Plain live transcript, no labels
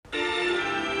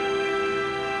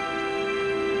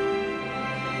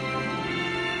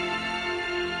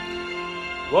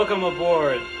Welcome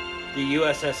aboard the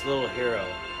USS Little Hero.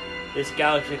 This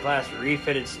Galaxy-class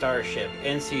refitted starship,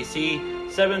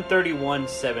 NCC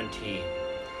 73117.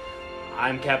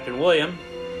 I'm Captain William.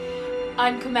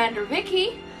 I'm Commander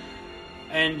Vicky.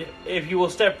 And if you will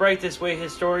step right this way,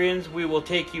 historians, we will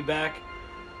take you back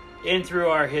in through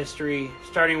our history,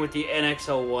 starting with the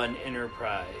NX-01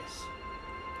 Enterprise.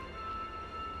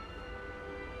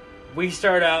 We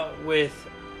start out with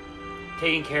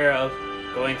taking care of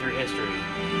going through history.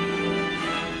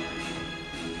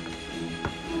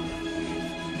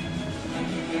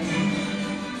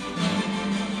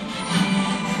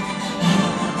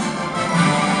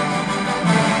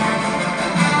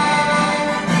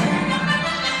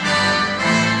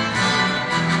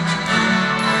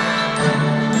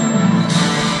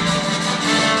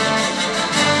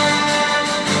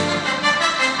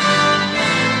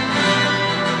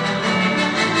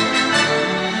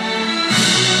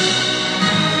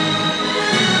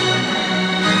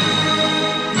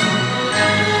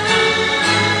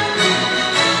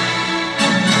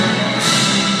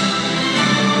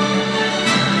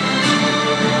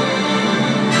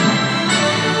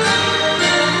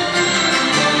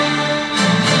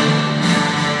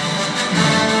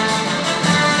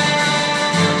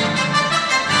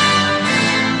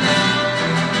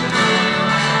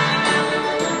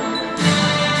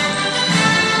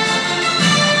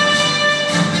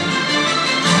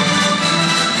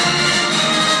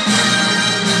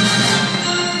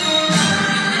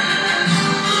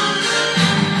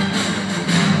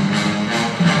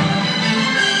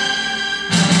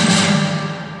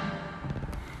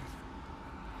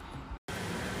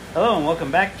 Hello and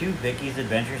welcome back to Vicky's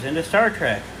Adventures into Star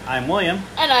Trek. I'm William.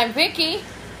 And I'm Vicky.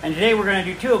 And today we're going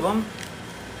to do two of them.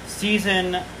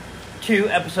 Season 2,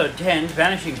 Episode 10,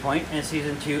 Vanishing Point, and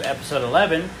Season 2, Episode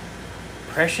 11,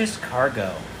 Precious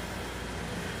Cargo.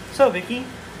 So, Vicky,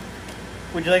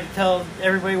 would you like to tell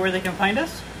everybody where they can find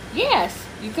us? Yes,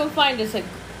 you can find us at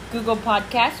Google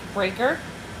Podcast, Breaker,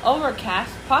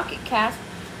 Overcast, Pocket Cast,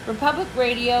 Republic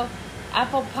Radio,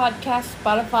 Apple Podcasts,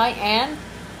 Spotify, and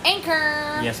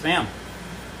Anchor. Yes, ma'am.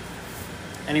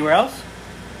 Anywhere else?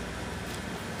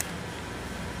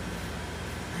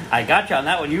 I got you on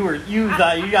that one. You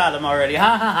got them already.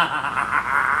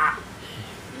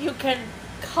 You can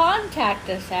contact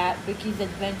us at Vicky's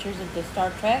Adventures into Star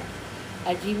Trek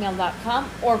at gmail.com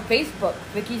or Facebook,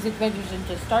 Vicky's Adventures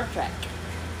into Star Trek.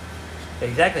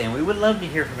 Exactly, and we would love to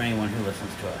hear from anyone who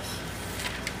listens to us.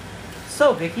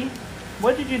 So, Vicky,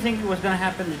 what did you think was going to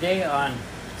happen today on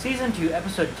Season 2,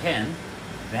 Episode 10,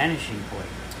 Vanishing Point?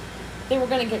 They were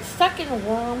going to get stuck in a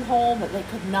wormhole that they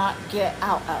could not get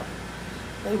out of.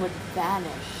 They would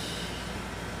vanish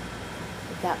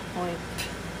at that point.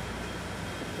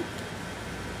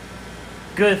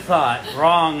 Good thought.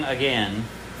 Wrong again.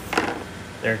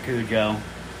 There, Cujo.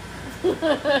 Would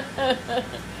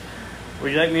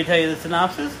you like me to tell you the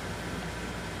synopsis?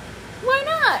 Why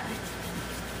not?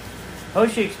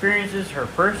 Hoshi experiences her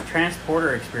first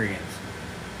transporter experience,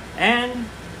 and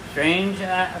strange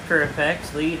after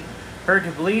effects lead her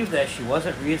to believe that she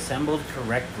wasn't reassembled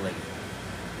correctly.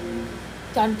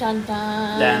 Dun dun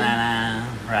dun. Da-na-na.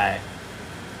 Right.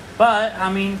 But,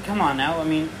 I mean, come on now. I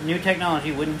mean, new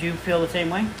technology, wouldn't you feel the same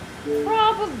way?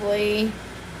 Probably.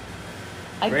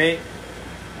 Great.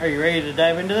 Are you ready to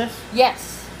dive into this?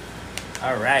 Yes.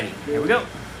 Alrighty, here we go.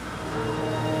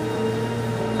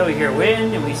 So we hear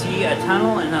wind, and we see a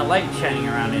tunnel and a light shining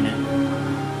around in it.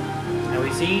 And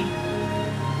we see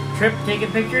Trip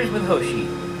taking pictures with Hoshi.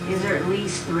 These are at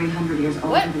least 300 years older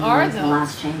What than are the those?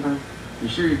 last chamber. You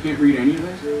sure you can't read any of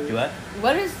this? Do what?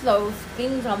 What is those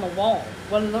things on the wall?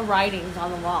 What are the writings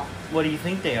on the wall? What do you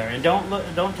think they are? And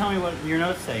don't tell me what your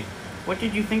notes say. What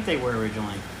did you think they were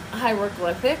originally?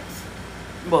 Hieroglyphics?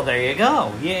 Well, there you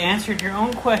go. You answered your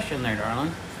own question there,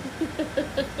 darling.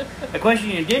 A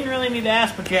question you didn't really need to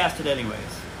ask, but you asked it anyways.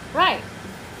 Right.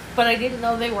 But I didn't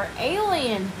know they were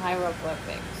alien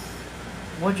hieroglyphics.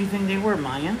 What do you think they were,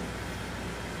 Mayan?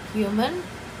 Human?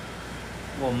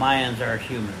 Well, Mayans are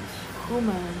humans.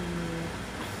 Human.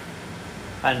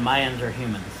 And Mayans are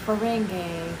humans.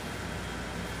 Ferengi.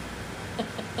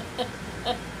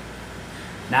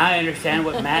 Now I understand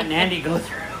what Matt and Andy go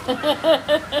through.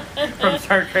 From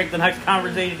Star Trek The Next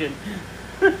Conversation.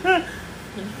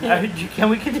 Can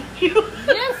we continue?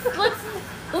 Yes,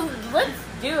 let's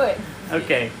do it.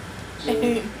 Okay.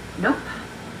 Nope.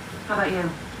 How about you?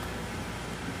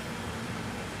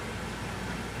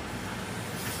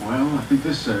 Well, I think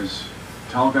this says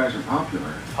tall guys are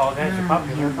popular. Tall guys are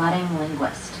popular. You're a budding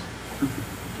linguist.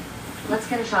 Let's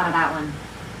get a shot of that one.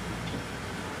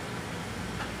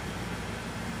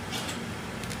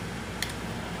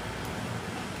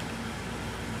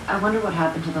 I wonder what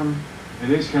happened to them. It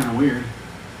is kind of weird.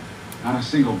 Not a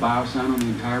single bio sound on the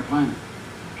entire planet.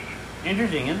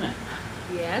 Interesting, isn't it?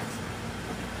 Yes.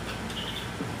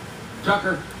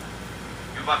 Tucker,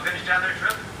 You about finished down there,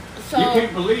 Trip? So, you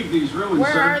can't believe these ruins,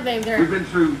 where sir. are they? They're We've been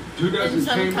through 2 dozen in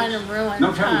some chambers. kind of ruins,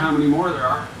 No telling huh? how many more there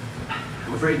are.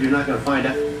 I'm afraid you're not going to find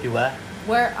out. Do what?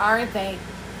 where are they?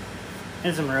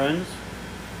 In some ruins.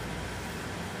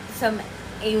 Some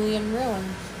alien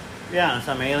ruins. Yeah, on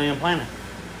some alien planet.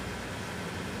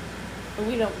 But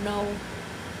we don't know.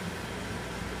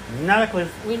 Not a clue.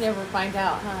 We never find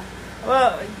out, huh?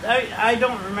 Well, I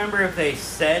don't remember if they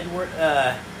said what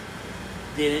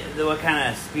kind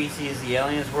of species the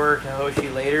aliens were to Hoshi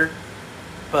later,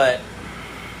 but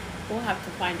We'll have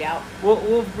to find out.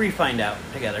 we'll re-find out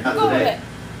together. Go with it.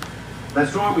 That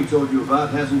storm we told you about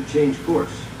hasn't changed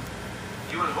course.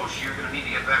 You and Hoshi are going to need to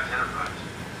get back to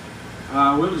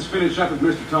Enterprise. We'll just finish up with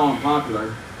Mr. Tall and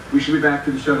Popular. We should be back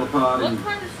to the shuttle pod in What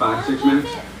kind of 5, 6 storm was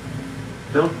minutes.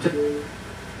 it? Don't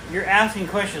You're asking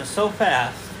questions so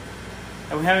fast,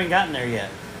 and we haven't gotten there yet.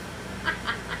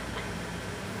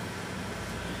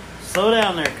 Slow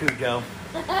down there, Cujo.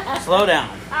 Slow down.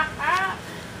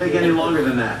 take any longer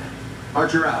than that.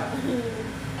 Archer out.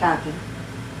 Captain,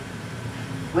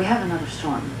 we have another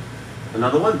storm.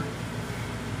 Another one?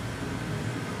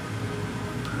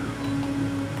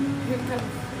 Here comes.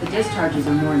 The discharges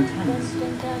are more intense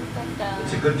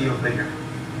It's a good deal bigger.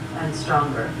 and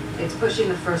stronger. It's pushing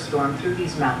the first storm through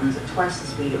these mountains at twice the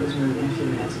speed it was moving a few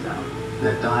minutes ago.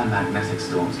 They're diamagnetic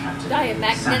storms, Captain.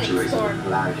 Diamagnetic Saturated storm. with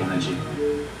polaric energy.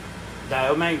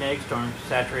 Diamagnetic storms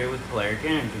saturated with polaric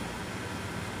energy.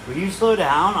 Will you slow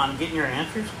down on getting your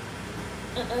answers?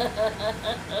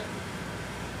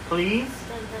 Please?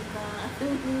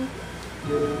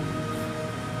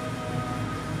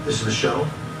 This is the shuttle?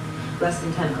 Less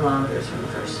than 10 kilometers from the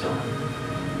first storm.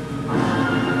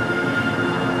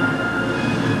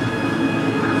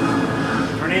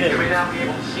 Tornado. You may not be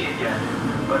able to see it yet,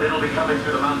 but it'll be coming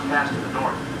through the mountain pass to the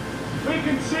north. We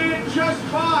can see it just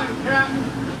fine, Captain.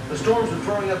 The storms are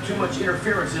throwing up too much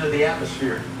interference into the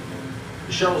atmosphere.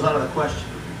 The shuttle's out of the question.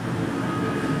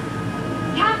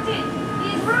 Captain,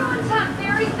 these ruins have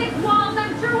very thick walls.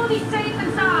 I'm sure we'll be safe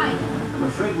inside. I'm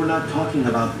afraid we're not talking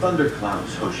about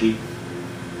thunderclouds, Hoshi.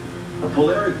 A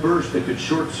polaric burst that could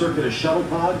short-circuit a shuttle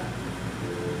pod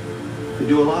could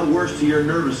do a lot worse to your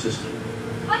nervous system.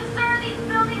 But sir, these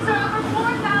buildings are over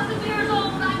 4,000 years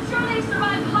old. I'm sure they've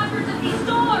survived hundreds of these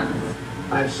storms.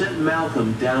 I've sent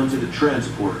Malcolm down to the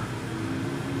transporter.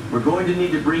 We're going to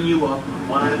need to bring you up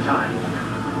one at a time.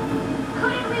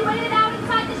 Couldn't we wait it out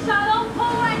inside the shuttle?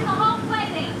 Polarize the whole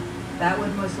planet. That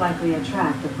would most likely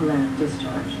attract a polaric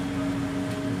discharge.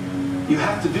 You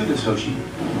have to do this, Hoshi.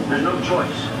 There's no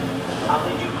choice. I'll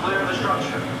need you clear of the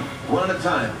structure. One at a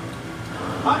time.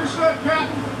 Understood,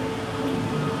 Captain.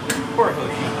 Poor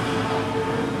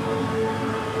Hoshi.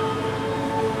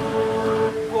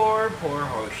 Poor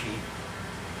Hoshi.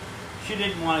 She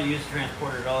didn't want to use the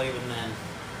transporter at all even then.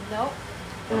 Nope.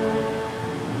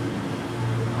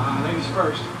 Ladies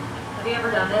first. Have you ever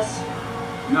done this?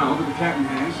 No, but the captain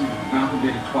has, and Malcolm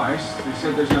did it twice. They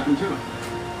said there's nothing to it.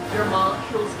 Your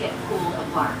molecules get pulled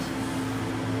apart.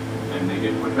 And they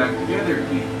get put back together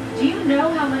again. Do you know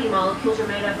how many molecules are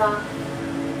made up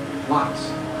of? Lots.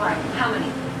 All right, how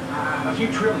many? A few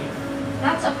trillion.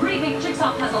 That's a pretty big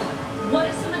jigsaw puzzle. What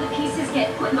if some of the pieces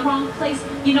get put in the wrong place?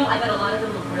 You know, I bet a lot of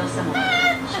them look real similar.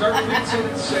 Starfleet said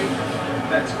it's safe.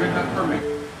 That's good enough for me.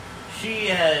 She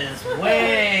is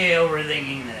way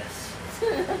overthinking this.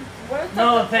 Where's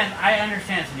No the- offense, I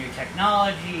understand it's new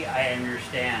technology, I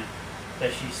understand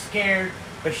that she's scared,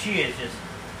 but she is just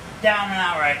down and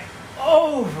outright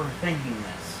overthinking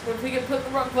this. What if we get put in the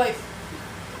wrong place?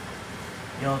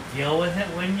 You'll deal with it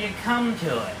when you come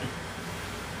to it.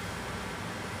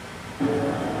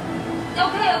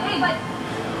 Okay, but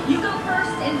you go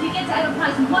first, and if you get to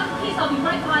Enterprise in one piece, I'll be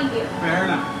right behind you. Fair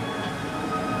enough.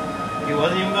 He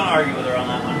wasn't even going to argue with her on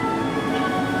that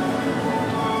one.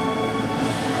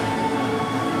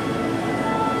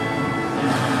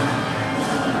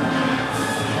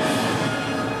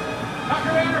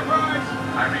 Tucker Enterprise!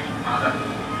 Irene, Mother.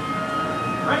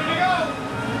 Ready to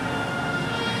go!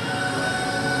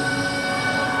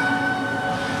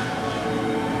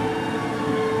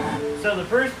 So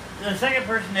the second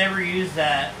person to ever use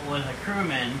that was a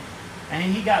crewman,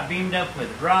 and he got beamed up with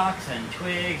rocks and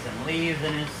twigs and leaves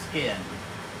in his skin.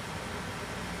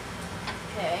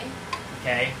 Okay.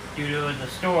 Okay, due to the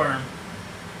storm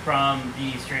from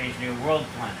the Strange New World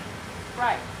planet.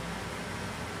 Right.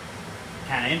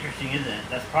 Kind of interesting, isn't it?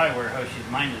 That's probably where Hoshi's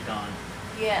mind is gone.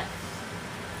 Yes.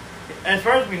 As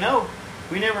far as we know,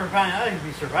 We never found out if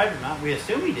he survived or not. We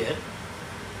assume he did.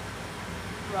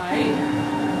 Right.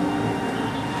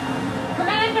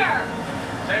 Commander!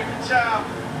 Take the job.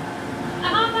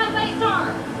 I'm on my way,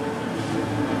 sir!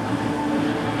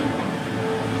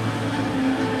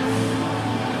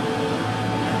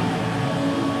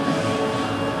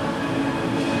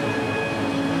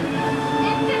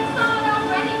 Engines on, I'm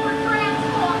ready for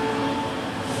transport!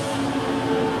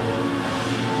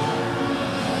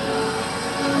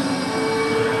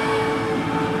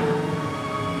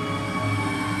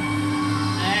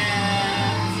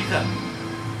 And she's up.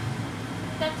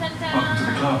 Dun, dun, dun. Welcome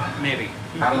to the club. Maybe.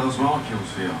 How do those molecules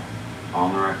feel? All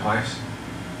in the right place?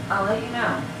 I'll let you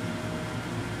know.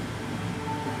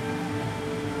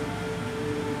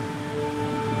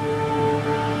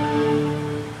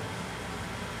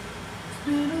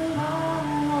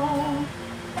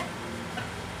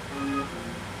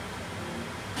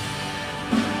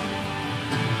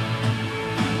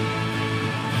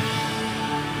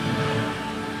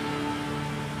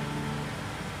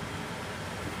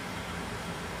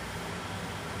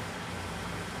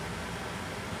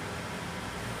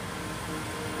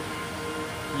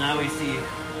 Now we see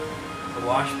a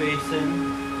wash basin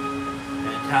and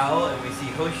a towel, and we see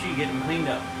Hoshi getting cleaned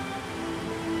up.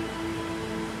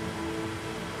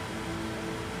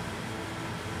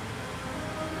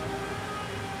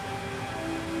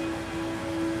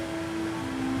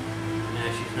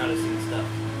 Now she's noticing stuff.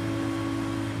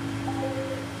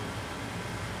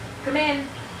 Come in.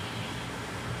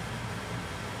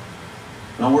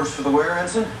 No worse for the wear,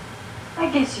 Ensign? I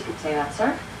guess you could say that,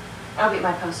 sir. I'll be at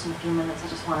my post in a few minutes. I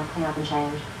just want to clean up and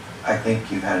change. I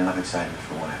think you've had enough excitement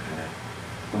for one afternoon.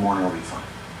 The morning will be fun.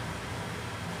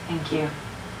 Thank you.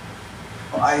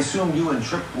 Well, I assume you and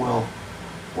Trip will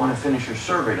want to finish your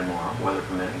survey tomorrow, weather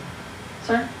permitting.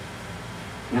 Sir?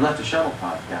 You left a shuttle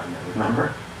pod down there,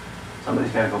 remember?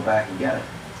 Somebody's got to go back and get it.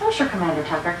 I'm sure Commander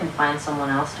Tucker can find someone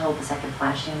else to hold the second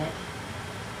flash unit.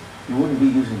 You wouldn't be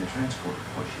using the transporter,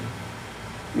 would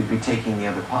you? You'd be taking the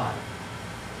other pod.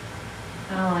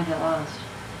 I don't want to get lost.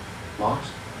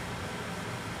 Lost?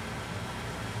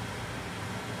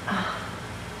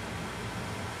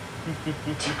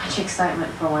 Too much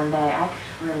excitement for one day. I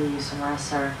could really use some rest,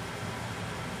 sir.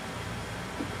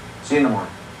 See you in the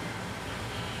morning.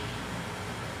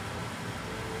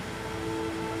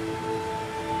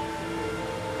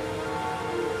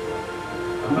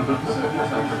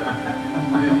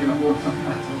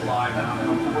 That's a lie now.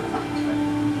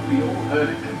 We all heard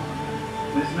it.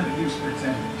 There's no use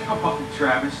pretending. Come on,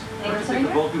 Travis. Anyone Let's sitting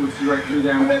take the here? bulky with you right through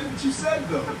there. That's what you said,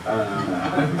 though.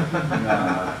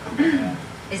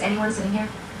 Is anyone sitting here?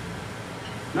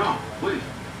 No, please.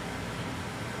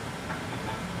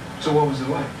 So what was it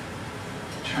like?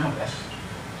 Travis,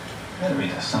 better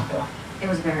read us something. It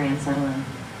was very unsettling.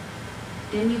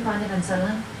 Didn't you find it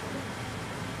unsettling?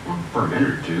 Well, for a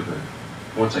minute or two, but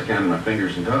once I counted my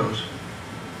fingers and toes.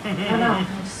 I don't know. I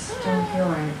just don't feel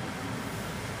right.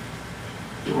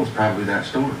 Well, it's probably that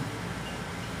storm.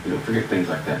 You don't forget things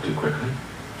like that too quickly.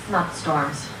 It's not the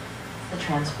storms. It's the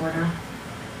transporter.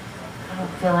 I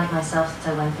don't feel like myself since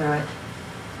I went through it.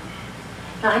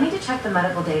 Now, I need to check the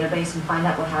medical database and find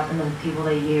out what happened to the people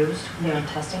they used when they were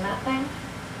testing that thing.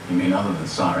 You mean other than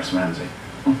Cyrus Ramsey?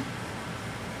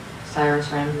 Cyrus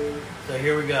Ram. So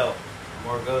here we go.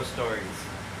 More ghost stories.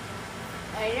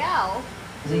 I know.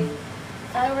 Is he?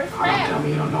 Cyrus Oh, don't tell me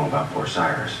you Ramsey. don't know about poor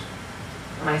Cyrus.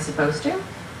 Am I supposed to?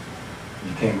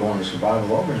 You can't go on a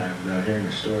survival overnight without hearing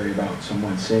a story about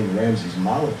someone seeing Ramsey's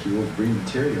molecules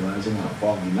rematerializing on a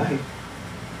foggy night.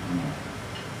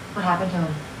 What happened to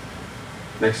him?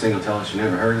 Next thing he'll tell us you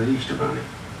never heard of the Easter Bunny.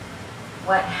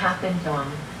 What happened to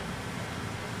him?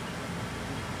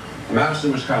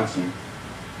 Madison, Wisconsin.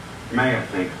 May, I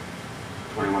think.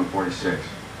 2146.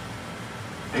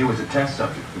 He was a test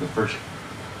subject for the first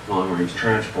long-range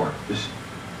transport. Just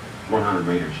 100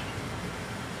 meters.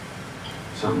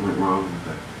 Something went wrong with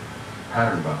the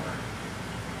pattern buffer.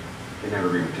 It never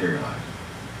rematerialized.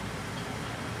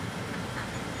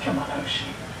 Come on, Hoshi.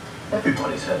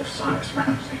 Everybody's heard of Cyrus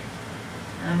Ramsey.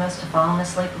 I must have fallen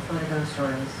asleep before the ghost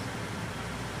stories.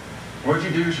 What'd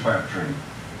you do your survival training?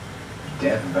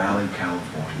 Death Valley,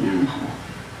 California.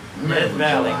 Death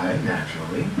Valley. July,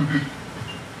 naturally.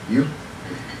 You?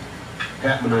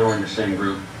 Captain and I were in the same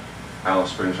group.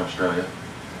 Alice Springs, Australia.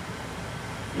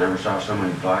 Never saw so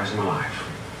many flies in my life.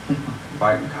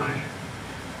 Biting kind.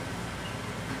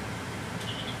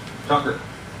 Tucker.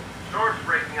 Storm's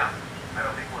breaking up. I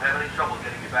don't think we'll have any trouble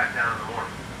getting you back down in the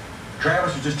morning.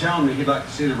 Travis was just telling me he'd like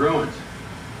to see the ruins.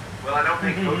 Well, I don't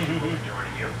think Hoshi will be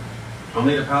joining you. I'll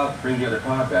need a pilot to bring the other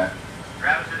pod back.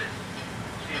 Travis it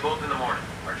is. See you both in the morning.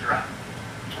 Archer out.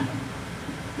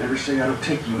 Never say I don't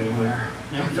take you anywhere.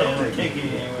 Never say I don't take you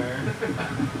anywhere.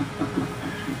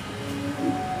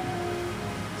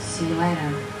 See you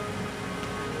later.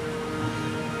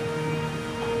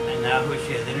 And now who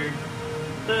she has entered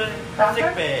the Doctor?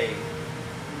 sick bay.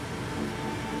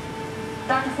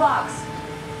 Dr. Phlox.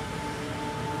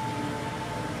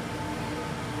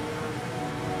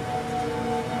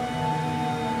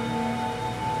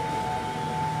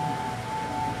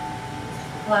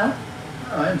 Hello?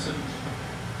 Oh, Ensign.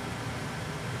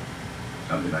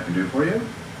 Something I can do for you?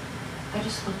 I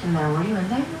just looked in there. Were you in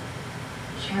there?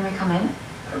 Did you hear me come in?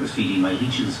 I was feeding my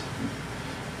leeches.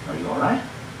 Are you all right?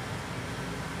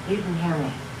 You didn't hear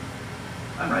me.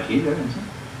 I'm right here, Ensign.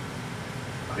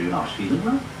 Are you not feeling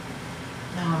well?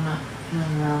 No, I'm not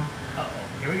feeling well.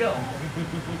 Uh-oh, here we go.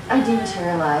 I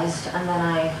dematerialized, and then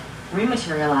I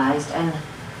rematerialized, and...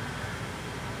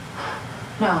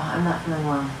 No, I'm not feeling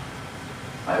well.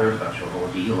 I heard about your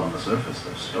ordeal on the surface.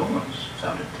 Those storms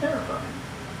sounded terrifying.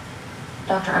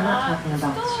 Doctor, I'm not talking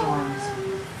about the storms.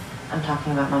 I'm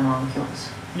talking about my molecules.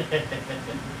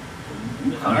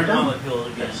 Calm Our down. molecule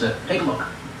again. Let's take a look.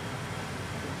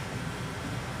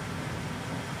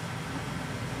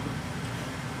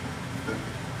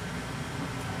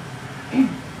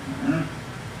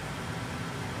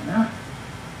 Yeah.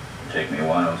 It'll take me a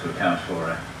while to account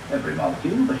for every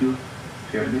molecule, but you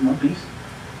appear to be in one piece.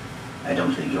 I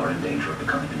don't think you're in danger of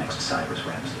becoming the next Cyrus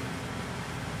Ramsey.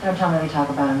 Don't tell me they talk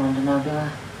about him on Denobula.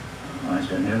 Oh, I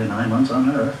spent nearly 9 months on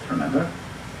Earth, remember?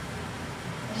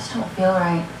 I just don't feel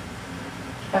right.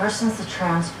 Ever since the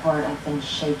transport, I've been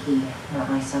shaky, not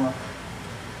myself.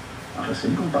 Not a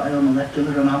single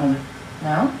biomolecular anomaly.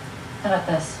 No? How about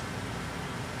this?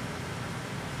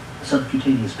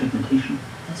 Subcutaneous pigmentation.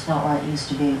 It's not where it used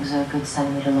to be. It was a good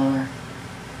centimeter lower.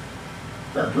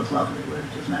 That looks lovely where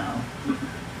it is now.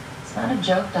 It's not a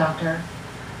joke, Doctor.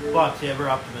 Fox, ever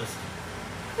optimist.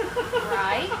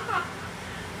 Right?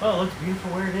 Well, it looks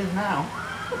beautiful where it is now.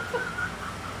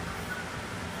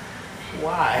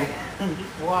 Why?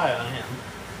 Just why on him?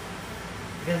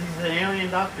 Because he's an alien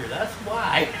doctor. That's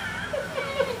why.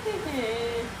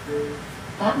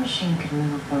 That machine could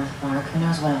move a birthmark. Who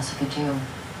knows what else it could do?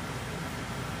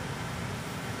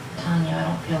 I'm telling you, I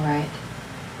don't feel right.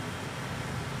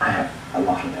 I have a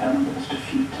lot of animals to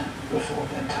feed before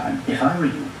bedtime. If I were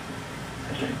you,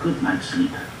 I'd get a good night's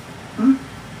sleep. Hmm?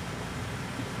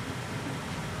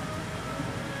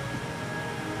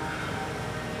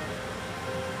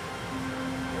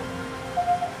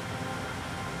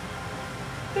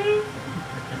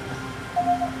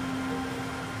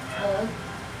 Hello?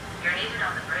 You're needed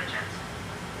on the bridges.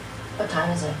 What time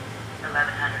is it?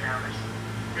 1100 hours.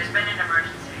 There's been an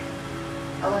emergency.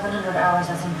 1100 hours,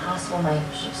 that's impossible. My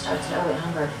shift starts at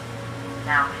 0800.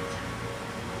 Now, Vincent.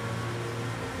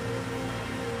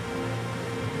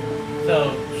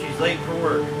 So, she's late for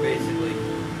work, basically.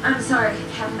 I'm sorry,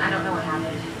 Captain, I don't know what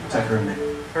happened. Tuck her in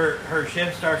there. Her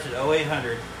shift starts at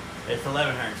 0800. It's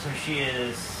 1100, so she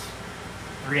is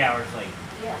 3 hours late.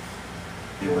 Yes.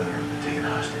 Be with her and taken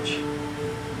hostage.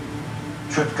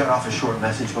 Trip got off a short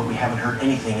message, but we haven't heard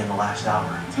anything in the last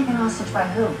hour. Taken hostage by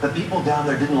who? The people down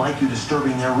there didn't like you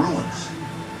disturbing their ruins.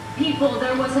 People,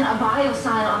 there wasn't a bio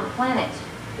sign on the planet.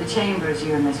 The chambers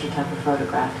you and Mr. Tucker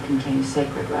photographed contain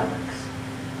sacred relics.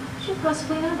 How could you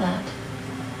possibly know that?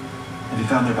 Have you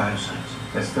found their biosites?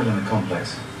 They're still in the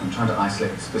complex. I'm trying to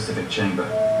isolate a specific chamber.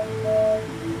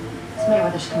 It's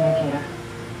Mayweather's communicator.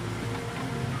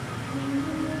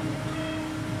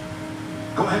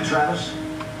 Go ahead, Travis.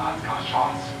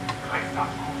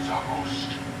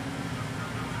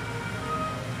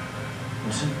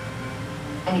 Listen,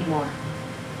 I need more.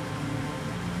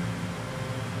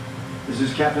 this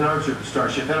is Captain Archer of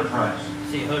Starship Enterprise.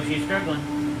 See how she's struggling.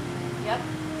 Yep.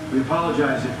 We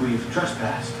apologize if we've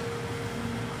trespassed.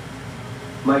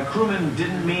 My crewmen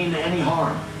didn't mean any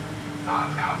harm.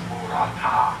 I'm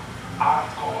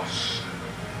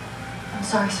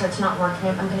sorry, sir, it's not working.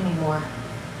 I'm gonna need more.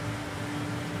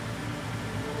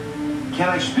 Can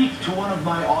I speak to one of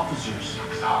my officers?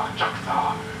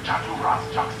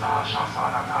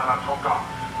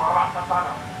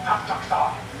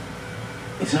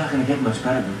 It's not going to get much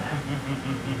better than that.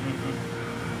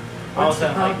 All What's the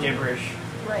sound like problem? gibberish.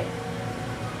 Right.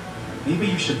 Maybe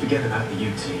you should forget about the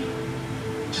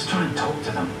UT. Just try and talk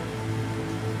to them.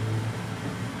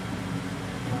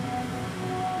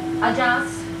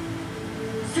 Adas.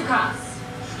 Sukas.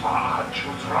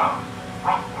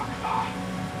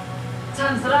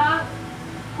 Tanzra.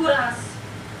 Kuras.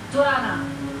 Durana.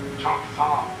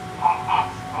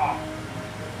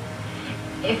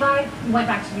 If I went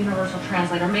back to the Universal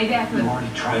Translator, maybe I could... You already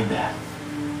tried that.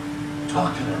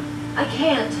 Talk to them. I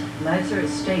can't. Lives are at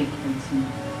stake, Vincent.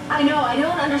 I know, I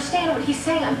don't understand what he's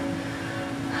saying.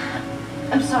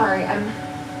 I'm sorry, I'm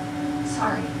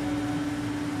sorry.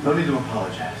 No need to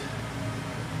apologize.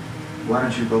 Why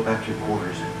don't you go back to your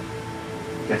quarters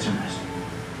and get some rest?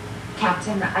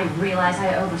 Captain, I realize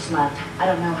I overslept. I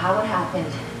don't know how it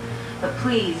happened. But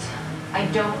please, I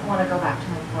don't want to go back to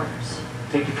my quarters.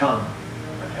 Take it calm.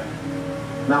 Okay.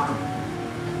 Malcolm.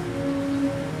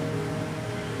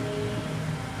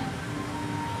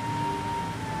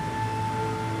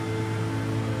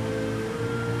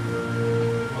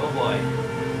 Oh boy.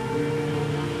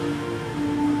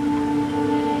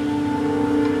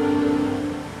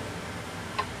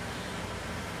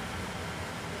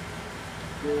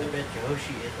 I bet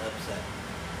Yoshi is upset.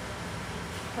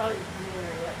 Probably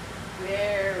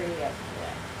very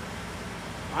upset.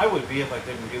 I would be if I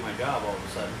couldn't do my job all of a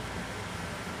sudden.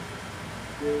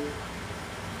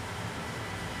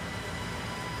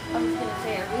 I was gonna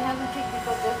say, are we having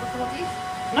technical difficulties?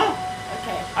 No,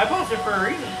 Okay. I paused it for a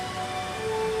reason.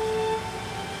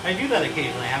 I do that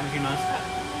occasionally. Haven't you noticed that?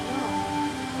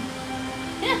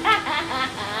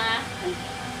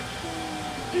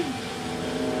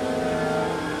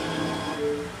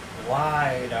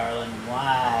 Why, darling?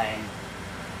 Why?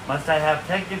 Must I have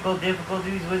technical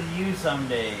difficulties with you some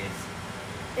days?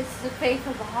 It's the faith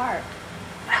of the heart.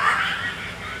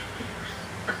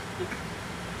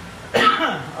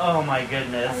 Oh my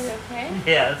goodness. Are you okay?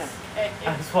 Yes. Okay.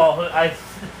 I swallowed.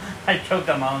 I choked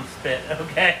on my own spit.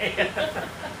 Okay.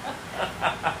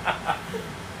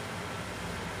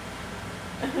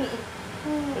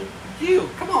 You,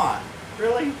 come on.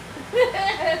 Really?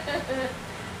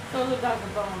 Throw the dog a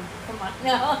bone. Come on.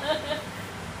 No.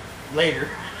 Later.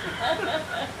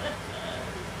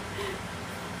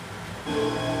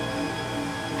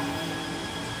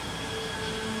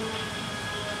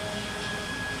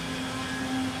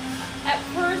 At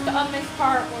first, on this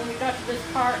part, when we got to this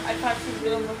part, I thought she was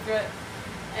going to look good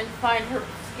and find her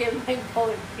skin like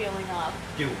peeling off.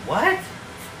 Do what?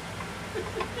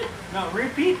 No,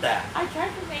 repeat that. I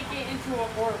tried to make it into a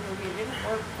horror movie. It didn't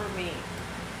work for me.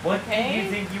 What Okay. did you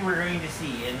think you were going to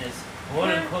see in this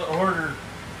quote-unquote horror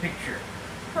picture?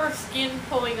 Her skin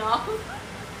pulling off.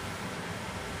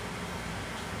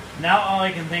 Now all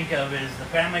I can think of is the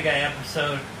Family Guy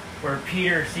episode where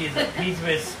Peter sees a piece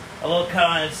of a little cut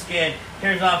on his skin,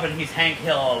 tears off, and he's Hank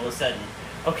Hill all of a sudden.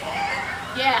 Okay.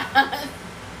 Yeah.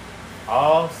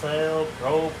 All sell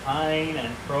propine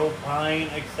and propine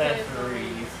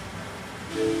accessories.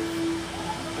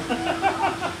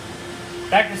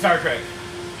 Back to Star Trek.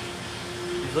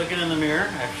 She's looking in the mirror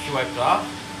after she wiped it off.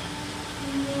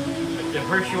 But at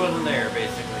first she wasn't there,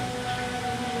 basically.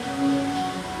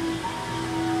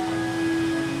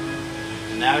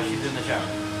 Now she's in the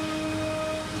shower.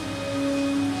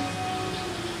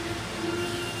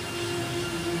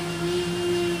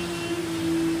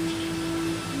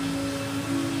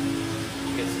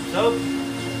 Get some soap.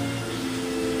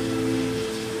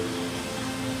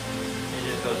 It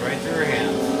just goes right through her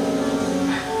hands.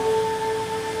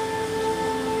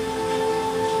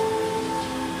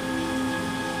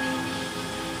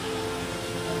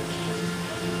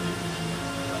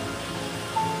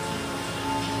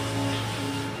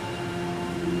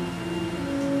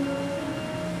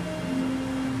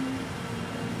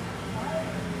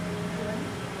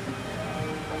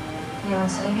 Anyone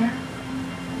sitting here?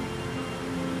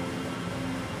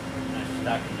 She's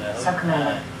talking to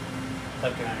Subcommander.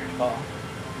 Subcommander's call.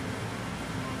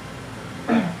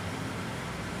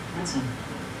 Vincent,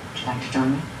 would you like to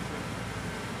join me?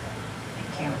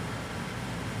 Thank you.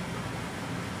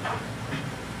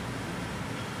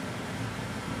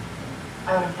 I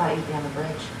would have thought you'd be on the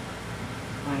bridge.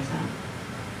 Why is that?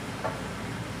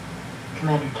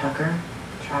 Commander Tucker,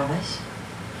 Travis.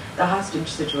 The hostage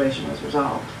situation was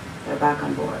resolved. They're back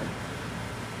on board.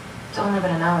 It's only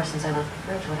been an hour since I left the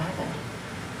bridge. What happened?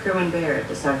 Crewman Barrett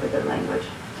deciphered their language,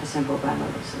 a simple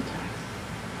bimodal syntax.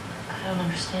 I don't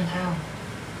understand how.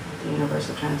 The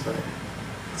universal translator.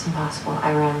 It's impossible.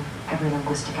 I ran every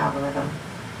linguistic algorithm.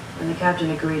 When the captain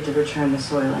agreed to return the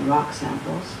soil and rock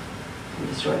samples and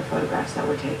destroy the photographs that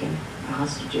were taken, the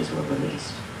hostages were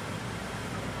released.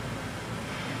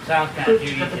 Sounds kind of Proved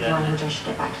Judy, perfect doesn't language. it? I should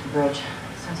get back to the bridge.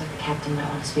 Sounds like the captain might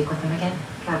want to speak with him again.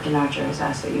 Captain Archer has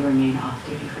asked that you remain off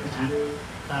duty for the time.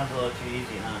 Sounds a little too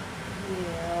easy, huh?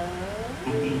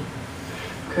 Yeah. Indeed.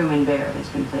 Crewman Barrett has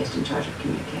been placed in charge of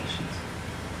communications.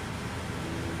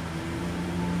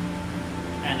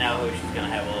 And now she's going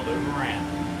to have a little bit of a rant.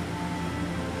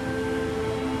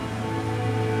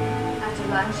 After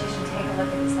lunch, you should take a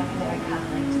look at the secondary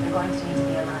couplings. They're going to need to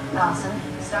be aligned. Awesome.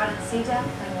 Start at the C-deck,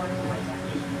 then work your way down.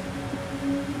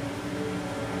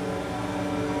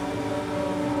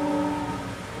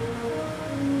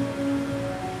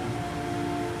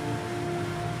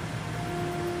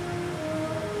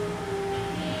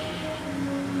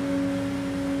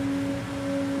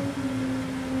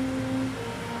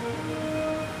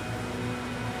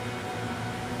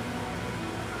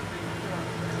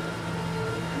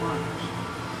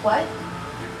 What?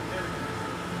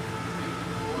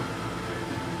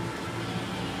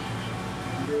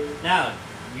 Now,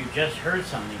 you just heard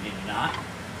something, did you not?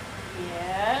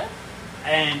 Yeah.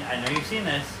 And I know you've seen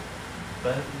this,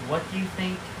 but what do you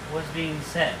think was being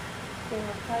said? They were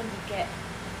trying to get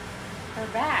her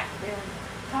back. They were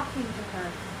talking to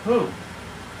her. Who?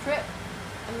 Trip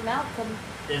and Malcolm.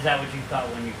 Is that what you thought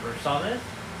when you first saw this?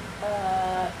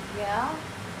 Yeah.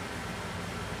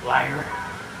 Liar.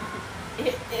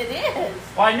 It is.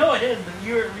 Well, I know it is, but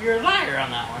you're a liar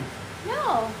on that one.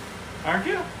 No. Aren't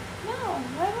you? No.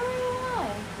 Why would I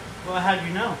lie? Well, how'd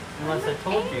you know? Unless I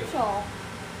told you. Angel.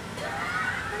 I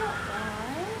don't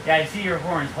lie. Yeah, I see your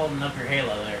horns holding up your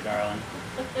halo there, darling.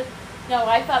 No,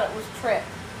 I thought it was Trip.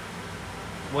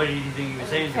 What did you think you were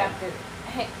saying to him? Captain.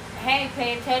 Hey,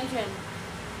 pay attention.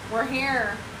 We're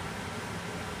here.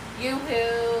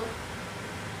 Yoo-hoo.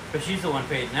 But she's the one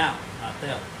fading out, not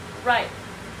them. Right.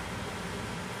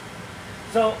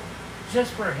 So,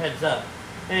 just for a heads up,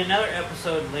 in another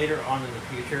episode later on in the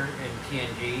future in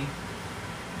TNG,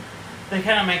 they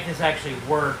kind of make this actually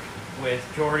work with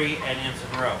Geordi and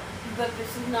Ensign Rowe. But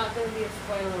this is not going to be a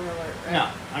spoiler alert, right? No,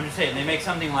 I'm just saying, they make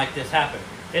something like this happen.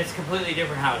 It's completely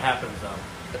different how it happens,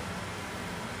 though.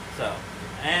 So,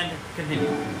 and continue.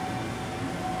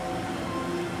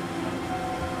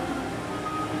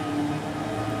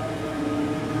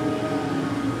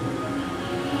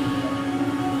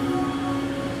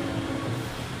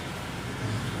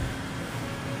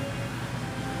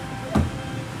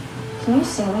 Can you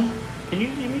see me? Can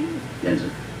you see me?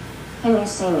 Ensign, Can you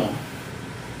see me?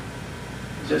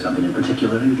 is there something in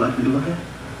particular you'd like me to look at?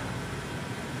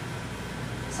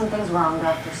 Something's wrong,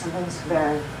 Doctor. Something's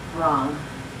very wrong.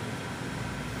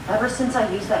 Ever since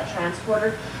I used that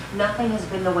transporter, nothing has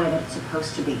been the way that it's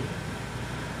supposed to be.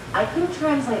 I couldn't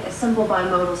translate a simple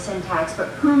bimodal syntax, but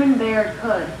Crewman Baird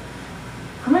could.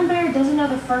 Crewman Baird doesn't know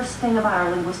the first thing about our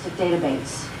linguistic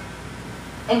database.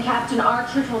 And Captain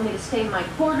Archer told me to stay in my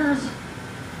quarters,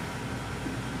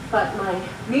 but my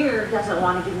mirror doesn't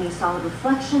want to give me a solid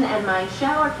reflection, and my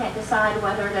shower can't decide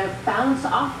whether to bounce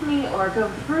off me or go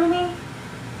through me.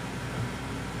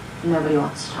 Nobody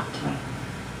wants to talk to me.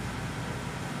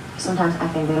 Sometimes I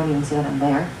think they don't even see that I'm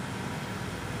there.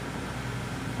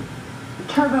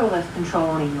 Turbo lift control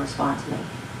won't even respond to me.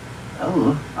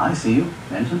 Oh, I see you,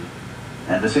 Ensign.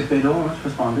 And the sickbay doors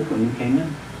responded when you came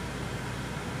in.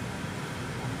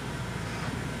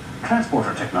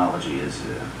 Transporter technology is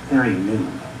very new.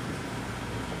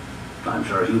 I'm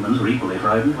sure humans were equally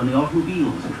frightened when the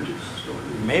automobile was introduced, or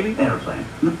the Maybe. airplane.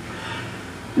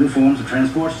 New forms of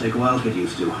transport take a while to get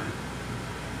used to.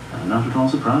 I'm not at all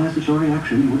surprised at your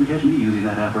reaction. You wouldn't catch me using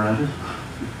that apparatus.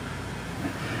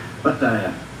 But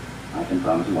I can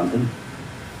promise you one thing.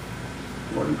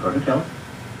 You're in perfect health.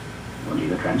 You're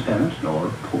neither transparent nor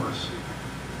porous.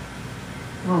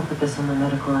 You won't put this on the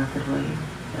medical record, will you?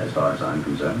 As far as I'm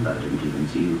concerned, I didn't even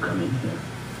see you come in here.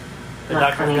 The Not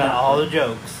doctor's funny, got Doctor. all the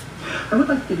jokes. I would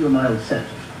like to give you a mild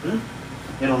sedative.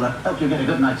 It'll help you get a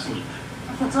good night's sleep.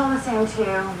 If it's all the same to you,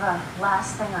 the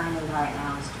last thing I need right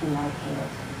now is to be medicated.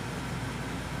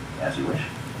 As you wish.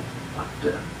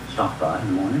 But stop by in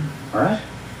the morning, all right?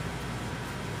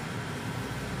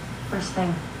 First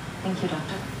thing. Thank you,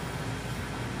 Doctor.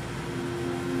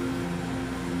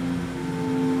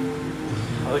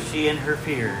 Oh, she and her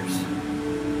fears.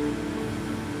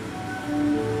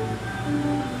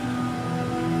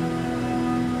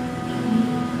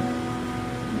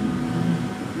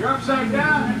 You're upside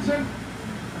down, Ensign.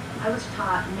 I was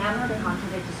taught never to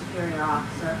contradict a superior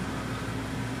officer.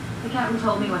 The captain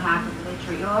told me what happened. Did they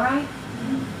treat you all right?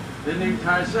 Didn't even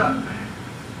tie us up.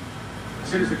 As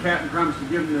soon as the captain promised to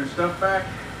give them their stuff back,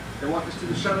 they walked us to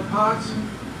the shuttle pods, and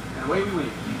away we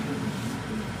went.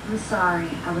 I'm sorry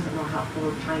I wasn't more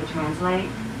helpful trying to translate.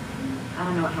 I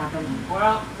don't know what happened.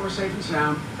 Well, we're safe and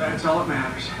sound. That's all that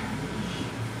matters.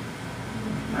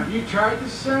 Have you tried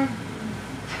this thing?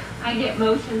 I get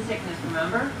motion sickness,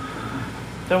 remember?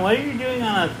 So what are you doing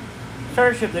on a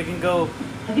starship that can go...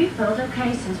 Have you felt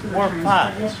okay since we were More transported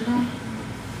pot. yesterday?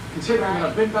 Considering that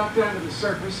I've been back down to the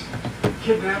surface,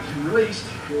 kidnapped and released.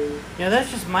 Yeah,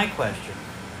 that's just my question.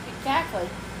 Exactly.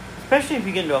 Especially if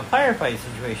you get into a firefight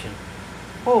situation.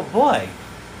 Oh, boy.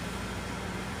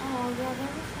 Oh, yeah, there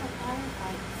was no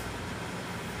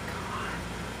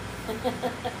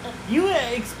firefights. You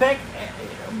expect...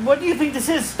 What do you think this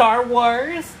is, Star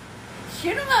Wars?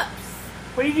 Shoot 'em ups.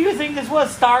 What do you think this was,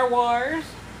 Star Wars?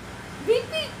 Beep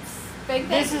beeps. Bang bang.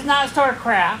 This is not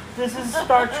StarCraft. This is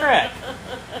Star Trek.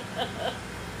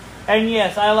 And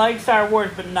yes, I like Star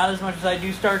Wars, but not as much as I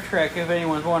do Star Trek, if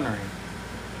anyone's wondering.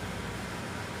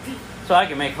 So I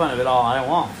can make fun of it all I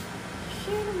want. Shut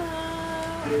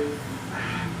Cinema.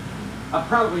 I've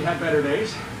probably had better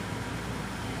days.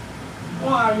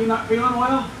 Why, are you not feeling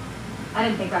well? I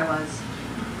didn't think I was.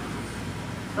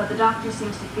 But the doctor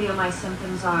seems to feel my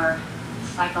symptoms are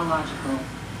psychological.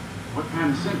 What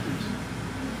kind of symptoms?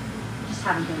 Just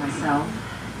haven't been myself.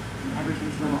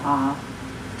 Everything's a little off.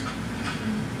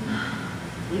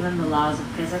 Even the laws of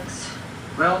physics.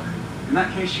 Well, in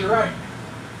that case, you're right.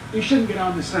 You shouldn't get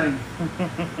on this thing.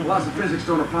 The laws of physics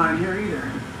don't apply in here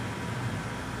either.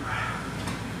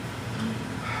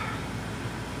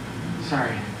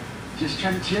 Sorry. Just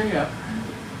trying to cheer you up.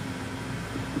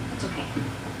 It's okay.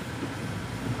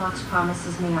 Fox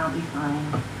promises me I'll be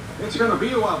fine. It's going to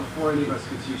be a while before any of us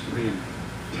gets used to being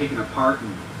taken apart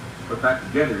and put back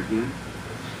together again.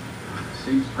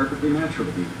 Seems perfectly natural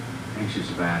to be anxious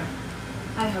about it.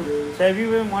 I hope. So have you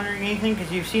been wondering anything?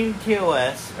 Because you've seen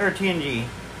TOS, or TNG,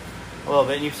 a little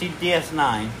bit, and you've seen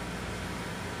DS9.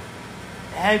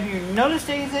 Have you noticed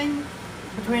anything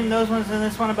between those ones and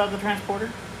this one about the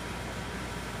transporter?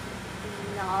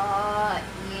 Not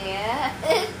yet.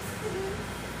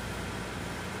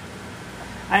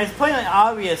 And it's plainly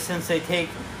obvious since they take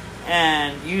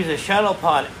and use a shuttle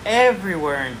pod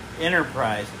everywhere in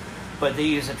Enterprise, but they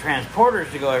use the transporters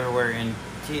to go everywhere in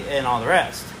all the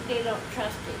rest. They don't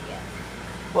trust it yet.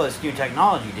 Well, it's new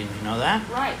technology, didn't you know that?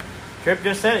 Right. Trip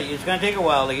just said it. It's going to take a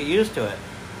while to get used to it.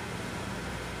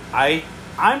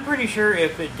 I'm pretty sure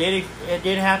if it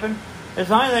did happen, as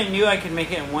long as I knew I could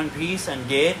make it in one piece and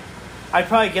did, I'd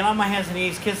probably get on my hands and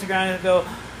knees, kiss the ground, and go,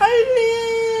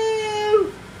 I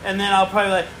live! And then I'll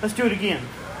probably like, let's do it again.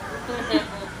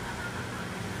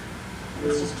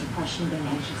 It's just depression being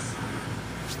anxious.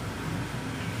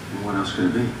 What else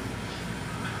could it be?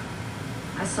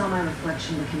 I saw my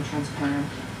reflection become transparent.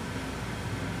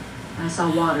 I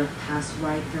saw water pass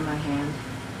right through my hand.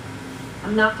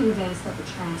 I'm not convinced that the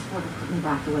transporter put me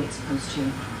back the way it's supposed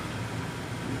to.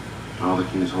 All the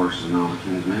king's horses and all the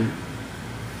king's men.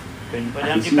 Couldn't put I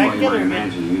them can see back why you together might again.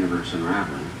 imagine the universe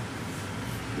unraveling.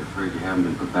 You're afraid you haven't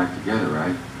been put back together,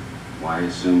 right? Why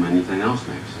assume anything else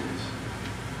makes sense?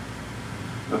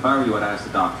 If I were you, I'd ask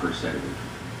the doc for a sedative.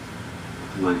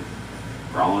 Nothing like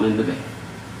crawling into bed.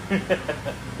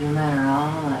 You and I are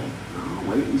all like... Oh,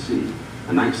 wait and see.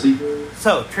 A night's sleep.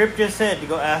 So, Trip just said to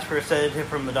go ask for a sedative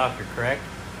from the doctor, correct?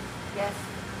 Yes.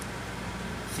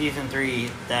 Season 3,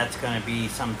 that's going to be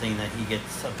something that he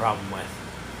gets a problem with.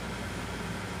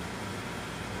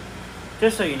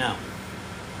 Just so you know.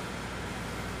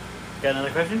 Got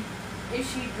another question? Is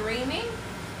she dreaming?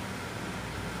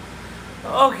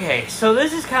 Okay, so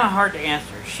this is kind of hard to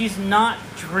answer. She's not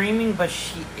dreaming, but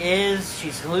she is.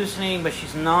 She's hallucinating, but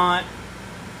she's not.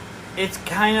 It's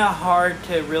kind of hard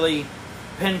to really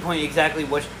pinpoint exactly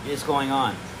what is going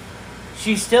on.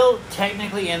 She's still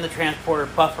technically in the transporter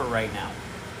buffer right now.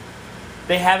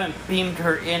 They haven't beamed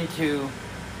her into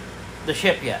the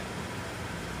ship yet.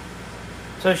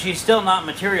 So she's still not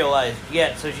materialized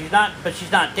yet. So she's not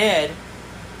dead,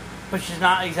 but she's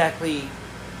not exactly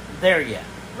there yet.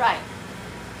 Right.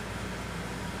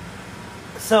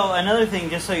 So, another thing,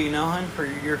 just so you know, hun, for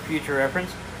your future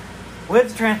reference, with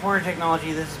the transporter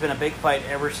technology, this has been a big fight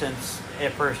ever since it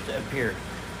first appeared.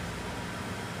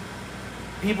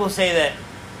 People say that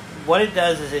what it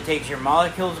does is it takes your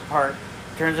molecules apart,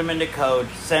 turns them into code,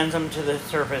 sends them to the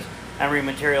surface, and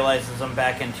rematerializes them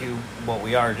back into what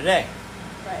we are today.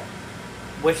 Right.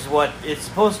 Which is what it's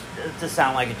supposed to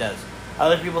sound like it does.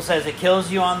 Other people says it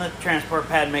kills you on the transport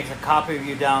pad and makes a copy of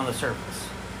you down on the surface.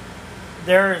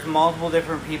 There's multiple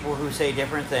different people who say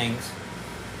different things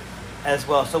as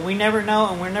well. So we never know,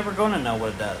 and we're never going to know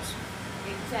what it does.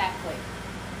 Exactly.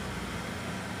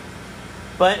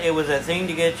 But it was a thing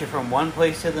to get you from one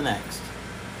place to the next.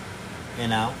 You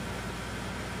know?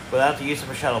 Without the use of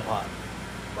a shuttle pod.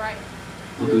 Right.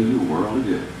 Will do you a world of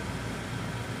good.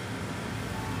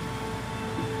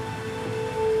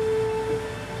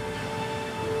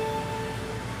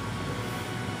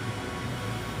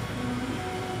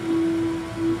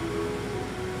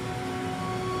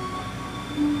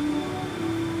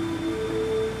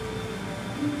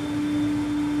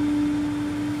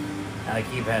 The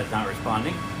keypad's not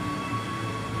responding.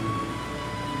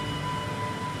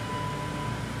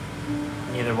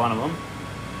 Neither one of them.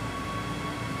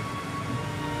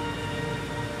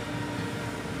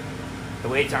 The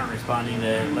weights aren't responding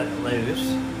to let it loose.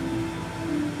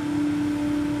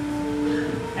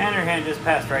 And her hand just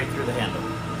passed right through the handle.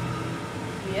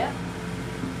 Yep.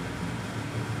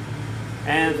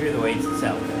 And through the weights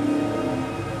itself.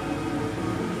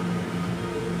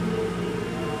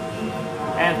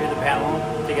 And through the panel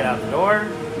to get out the door.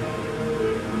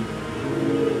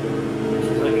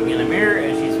 She's looking in the mirror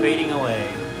and she's fading away.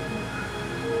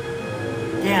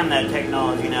 Damn that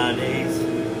technology nowadays. I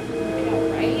know,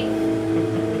 right?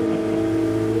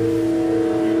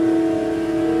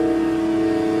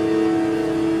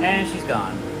 And she's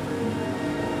gone.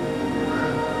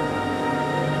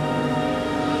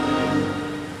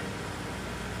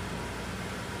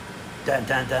 Dun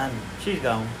dun dun. She's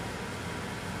gone.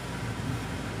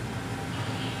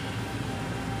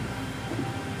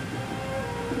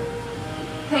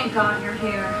 Thank God you're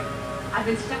here. I've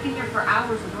been stuck in here for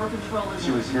hours with door control and...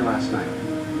 She was here last night.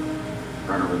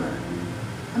 Right over there.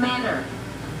 Commander.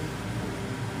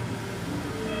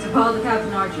 It's Paul to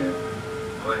Captain Archer.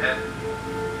 Go ahead.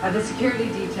 Have the security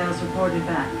details reported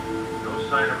back. No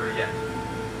sign of her yet.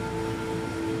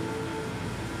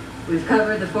 We've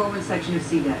covered the forward section of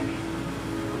C deck.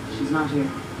 She's not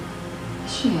here.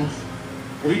 She is.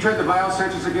 Have you tried the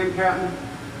biosensors again, Captain?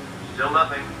 Still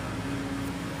nothing.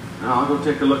 No, I'll go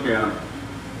take a look at them.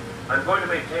 I'm going to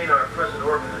maintain our present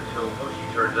orbit until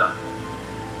Hoshi turns up.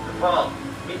 Paul,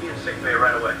 meet me in sick bay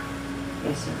right away.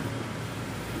 Yes, sir.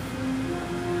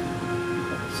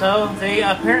 So they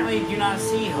apparently do not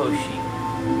see Hoshi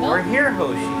or hear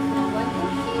Hoshi.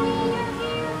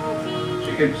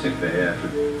 She came to sick bay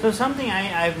after. So something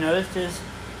I've noticed is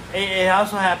it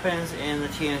also happens in the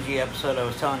TNG episode I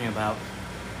was telling you about.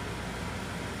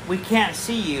 We can't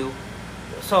see you,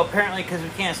 so apparently because we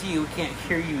can't see you, we can't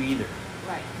hear you either.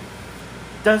 Right.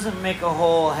 Doesn't make a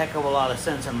whole heck of a lot of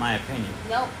sense in my opinion.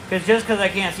 Nope. Because just because I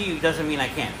can't see you doesn't mean I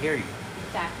can't hear you.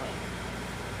 Exactly.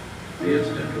 The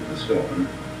incident with the storm,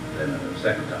 then a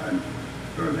second time,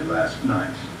 early last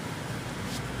night.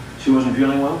 She wasn't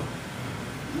feeling well?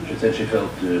 She said she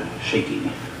felt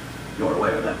shaky. You're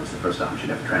aware that was the first time she'd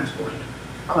ever transported.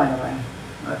 Quite aware.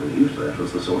 I believe that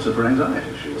was the source of her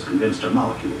anxiety. She was convinced her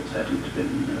molecules hadn't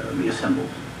been reassembled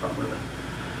properly.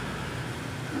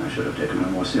 I should have taken her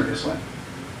more seriously.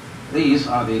 These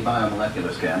are the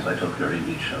biomolecular scans I took during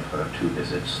each of her 2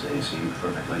 visits. They seemed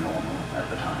perfectly normal at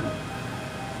the time.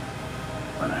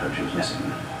 When I heard she was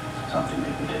missing, something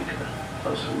made me take a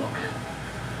closer look.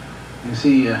 You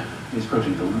see these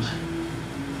protein films?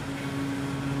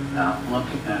 Now look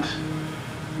at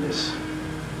this.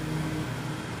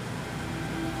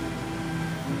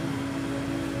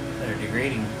 They're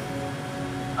degrading.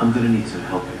 I'm going to need some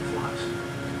help here, Flux.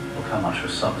 Look how much her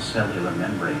subcellular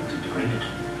membrane degraded.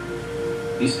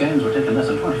 These scans were taken less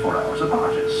than 24 hours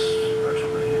apart. It's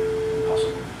virtually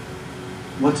impossible.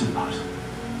 What's impossible?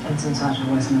 Vincent Archer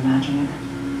wasn't imagining it.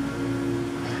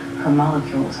 Her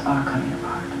molecules are coming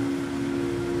apart.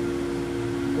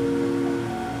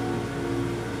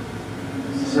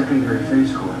 Secondary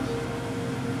phase coils.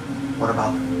 What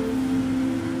about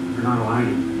them? They're not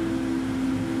aligning.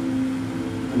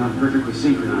 They're not perfectly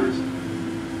synchronized.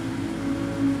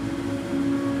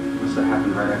 Must have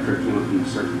happened right after it came up from the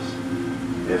surface.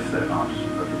 If they're not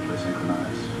perfectly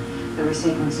synchronized. The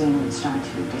resequencing would start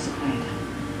to dissipate.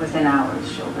 Within hours,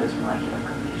 she'll lose molecular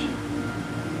cohesion.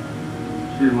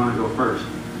 She didn't want to go first.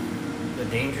 The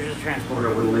dangers of transport.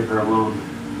 Porter wouldn't leave her alone.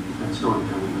 That storm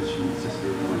coming, but she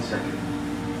insisted for 1 second.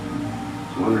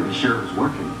 She wanted to be sure it was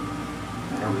working.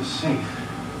 That it was safe.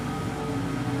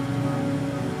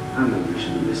 I know we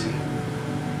should be missing. I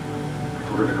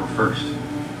told her to go first.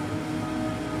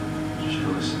 She should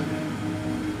have listened to me.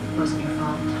 It wasn't your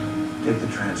fault. Take the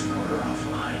transporter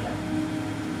offline.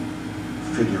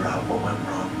 Figure out what went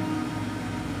wrong.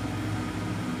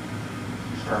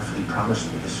 Starfleet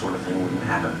promised me this sort of thing wouldn't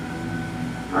happen.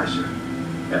 Aye, sir.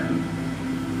 Captain,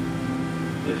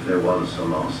 if there was a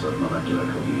loss of molecular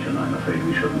cohesion, I'm afraid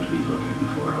we shouldn't be looking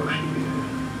for Hoshi,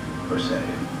 per se.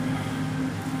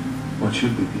 What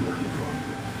should we be looking for?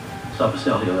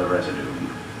 Subcellular residue.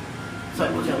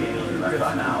 That wouldn't be anything left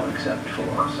by now except for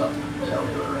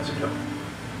subcellular residue.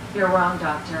 You're wrong,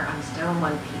 Doctor. I'm still in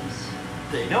one piece.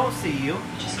 They don't see you.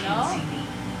 You just can't see me.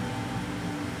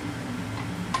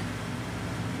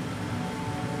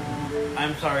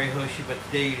 I'm sorry, Hoshi, but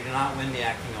today you did not win the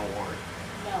acting award.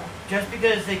 No. Just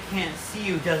because they can't see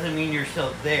you doesn't mean you're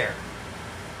still there.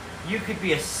 You could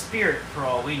be a spirit for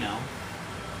all we know.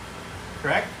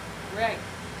 Correct? Right.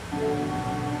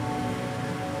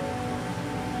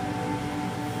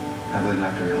 Have the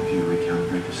doctor help you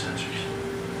recalibrate the sensors.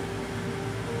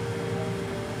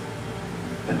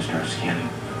 Then start scanning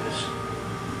for this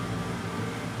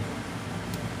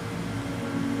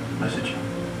message.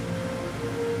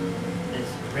 This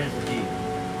residue.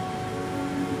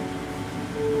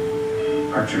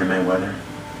 Archer to Mayweather.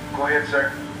 Go ahead,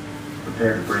 sir.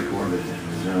 Prepare to break orbit and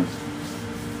resume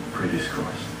previous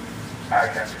course. Aye,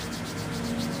 Captain.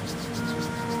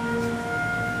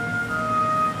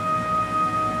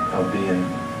 I'll be in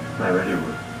my ready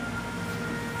room.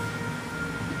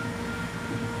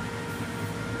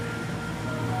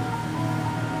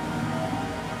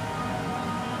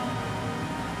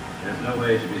 No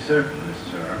way to be certain,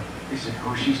 sir. Is it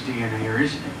Hoshi's DNA or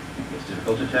isn't it? It's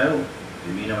difficult to tell. The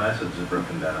amino acids are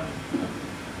broken down.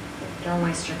 Don't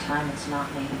waste your time, it's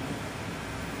not me.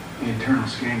 The internal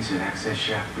scan said access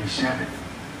shaft B7.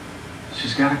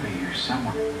 She's got to be here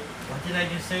somewhere. What did I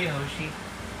just say, Hoshi?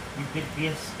 You could be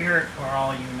a spirit for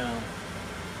all you know.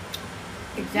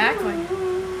 Exactly.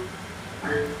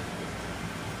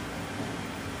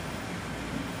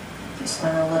 If you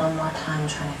spend a little more time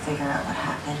trying to figure out what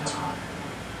happened.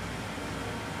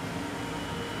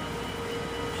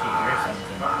 She hears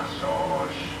something.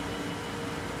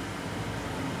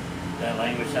 That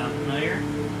language sound familiar?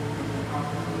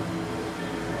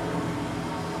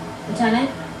 Lieutenant?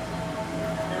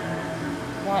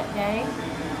 What day?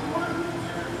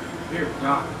 Here,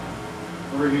 Doc.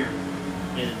 Over here.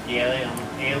 Did the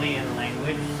alien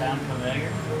language sound familiar?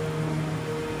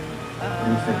 What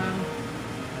do you think?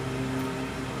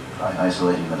 Try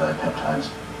isolating the dipeptides.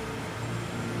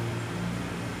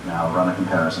 Now run a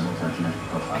comparison with their genetic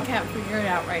profile. I can't figure it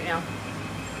out right now.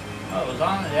 Oh, it was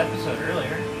on the episode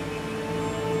earlier.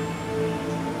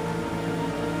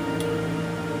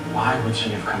 Why would she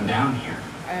have come down here?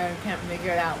 I can't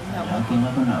figure it out without We'll looking.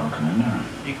 never know, Commander.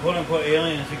 The quote-unquote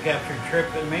aliens who captured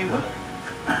Tripp and Mayweather.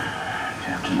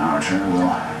 Captain Archer will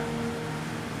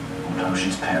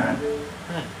Hoshi's parent.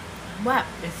 What?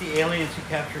 It's the aliens who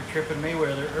captured Tripp and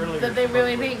Mayweather earlier. That they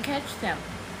really supposedly. didn't catch them.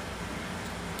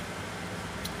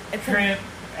 It's Tripp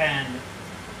and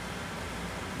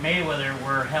Mayweather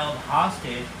were held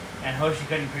hostage, and Hoshi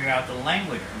couldn't figure out the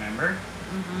language, remember?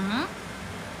 Mm-hmm.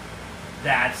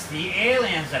 That's the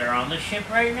aliens that are on the ship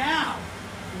right now.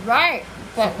 Right.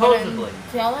 But Supposedly. what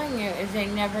I'm telling you is they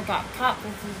never got caught.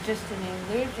 This is just an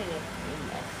illusion if you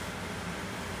miss.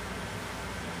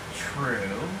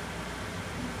 True.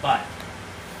 But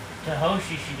to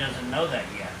Hoshi, she doesn't know that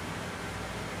yet.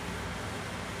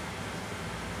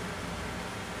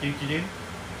 Do.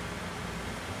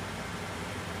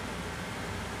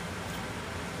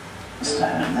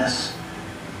 Instead of this,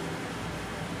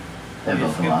 they're You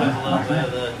both scooped up alive, a little aren't bit they?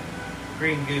 of the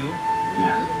green goo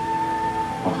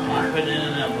Yeah. Both and alive. put it in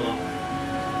an envelope.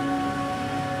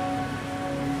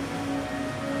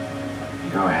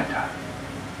 Go ahead, Doc.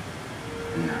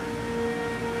 Yeah.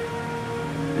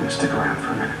 Stick around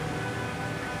for a minute.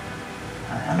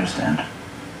 I understand.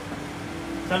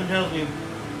 Something tells me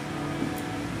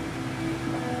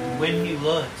when he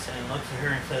looks at her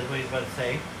and says what he's about to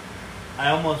say, I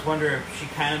almost wonder if she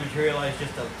kind of materialized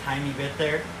just a tiny bit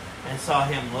there and saw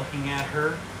him looking at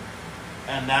her,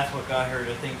 and that's what got her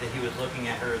to think that he was looking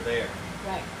at her there.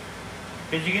 Right.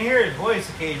 Because you can hear his voice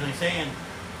occasionally saying,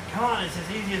 come on, it's as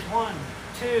easy as 1,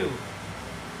 2,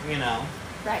 you know.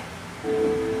 Right.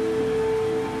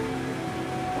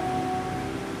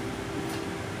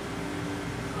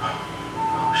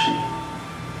 Hoshi,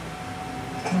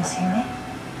 You can see me?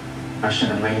 I should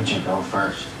have made you go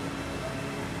first.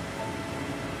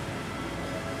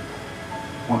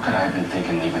 What could I have been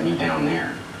thinking leaving you down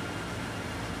there?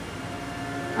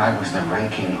 I was the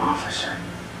ranking officer.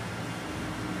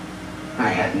 I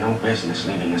had no business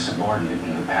leaving a subordinate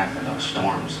in the path of those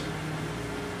storms.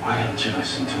 Why didn't you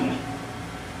listen to me?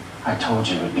 I told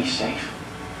you it would be safe.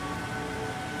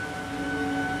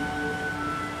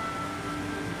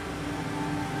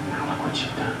 Now look what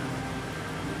you've done.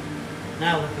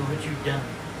 Now look at what you've done.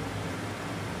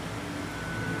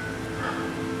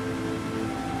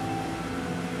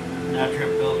 Now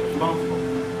Tripp feels responsible.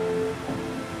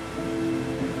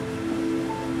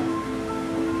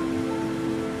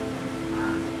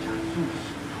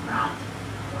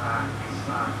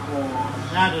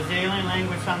 Now, does the alien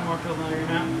language sound more familiar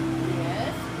now?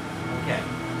 Yes. Okay.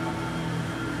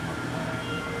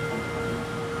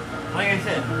 Like I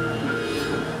said,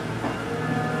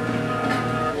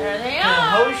 There they to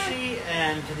are. Hoshi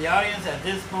and to the audience at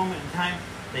this moment in time,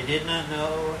 they did not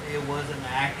know it was an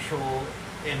actual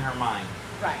in her mind.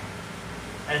 Right.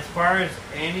 As far as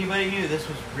anybody knew, this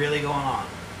was really going on.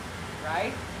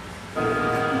 Right.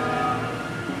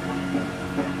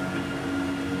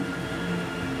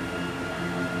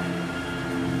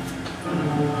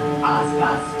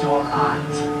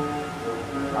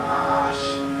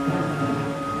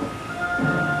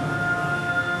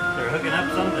 They're hooking up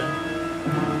something.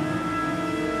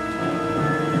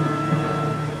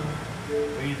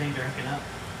 What do you think they're hooking up?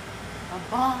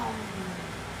 A bomb.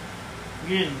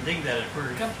 You didn't think that at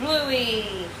first.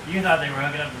 Kablooey. You thought they were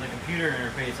hooking up to the computer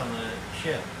interface on the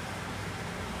ship.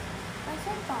 I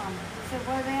said bomb. I said,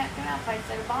 what are they hooking up? I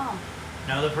said a bomb.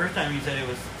 No, the first time you said it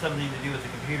was something to do with the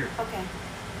computer. Okay.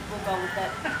 We'll go with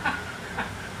that.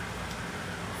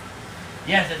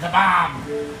 Yes, it's a bomb!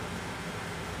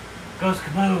 Goes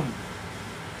kaboom!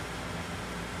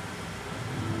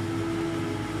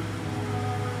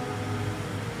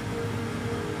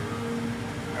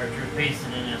 Archer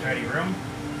pacing in his ready room.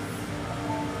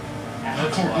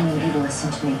 Captain, I need you to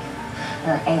listen to me.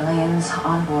 There are aliens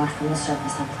on board from the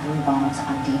surface that planting bombs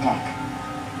on D-deck.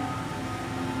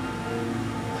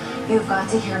 You've got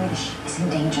to hear me. The ship is in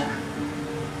danger.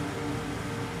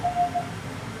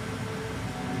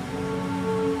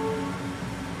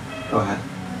 Go ahead.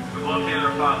 We've located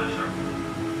her father, sir.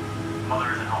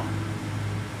 Mother isn't home.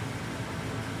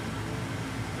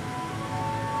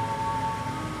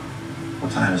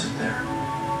 What time is it there?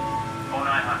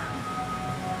 0900.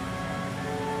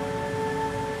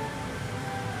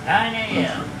 9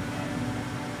 a.m.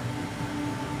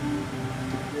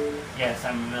 Yes,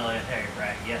 I'm a military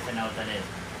brat. Yes, I know what that is.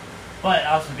 But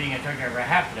also being a truck driver, I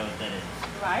have to know what that is.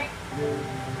 Right?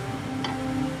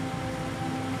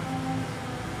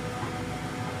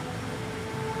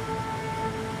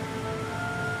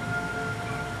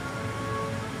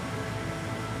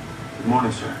 Good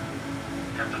morning, sir.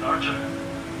 Captain Archer.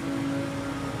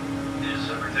 Is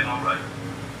everything all right?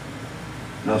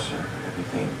 No, sir.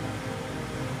 Everything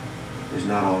is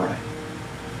not all right.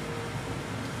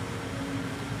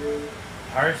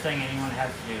 Hardest thing anyone has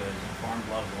to do is inform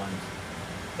loved ones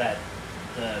that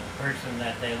the person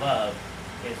that they love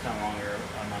is no longer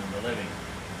among the living.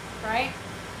 Right?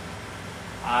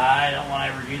 I don't want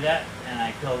to ever do that, and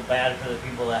I feel bad for the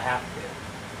people that have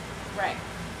to. Right.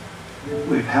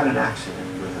 We've had an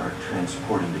accident with our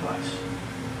transporting device.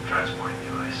 Transporting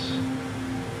device.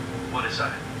 What is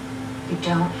that? You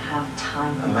don't have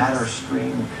time for A matter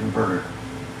stream converter.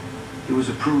 It was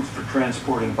approved for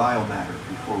transporting biomatter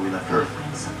before we left Earth.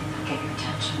 Find something to get your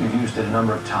attention. We've used it a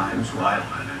number of times.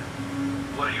 Biomatter.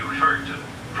 What are you referring to?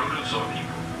 Produce or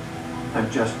people? I'm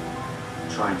just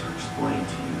trying to explain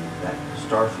to you that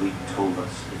Starfleet told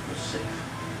us it was safe.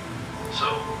 So,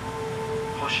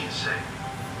 Hoshi is safe.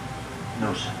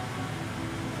 No, sir.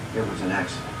 There was an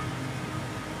accident.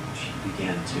 She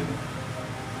began to.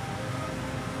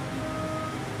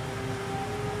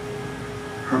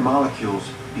 Her molecules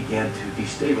began to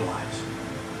destabilize.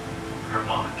 Her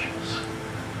molecules.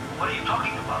 What are you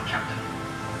talking about, Captain?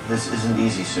 This isn't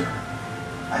easy, sir.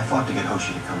 I fought to get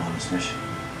Hoshi to come on this mission.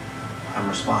 I'm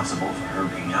responsible for her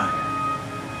being out here.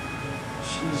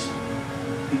 She's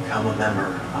become a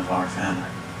member of our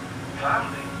family.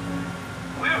 Family?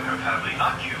 We're her family,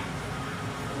 not you.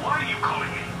 Why are you calling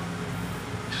me?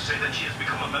 To say that she has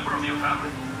become a member of your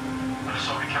family? I'm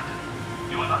sorry, Captain.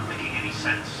 You are not making any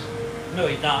sense. No,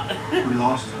 he's not. We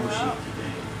lost Hoshi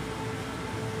today.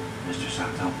 Mr.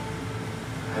 Sato,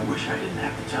 I wish I didn't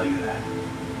have to tell you that.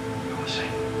 You were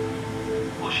saying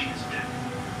Hoshi is dead.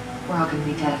 We're all gonna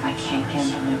be dead if I can't get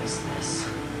him to notice this.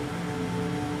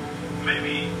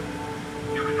 Maybe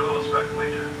you can call us back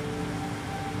later.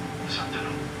 This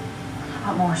afternoon.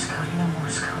 Morse code, you know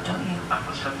Morse code, don't you? I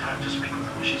must have time to speak with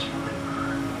Hoshi's mother.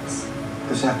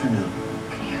 This afternoon.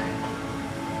 I can hear it.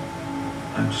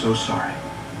 I'm so sorry.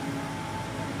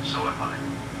 So am I.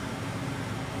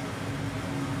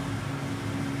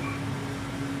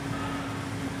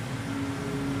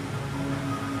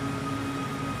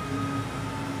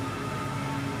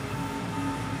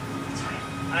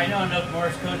 I know enough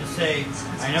Morse code to say,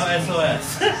 I know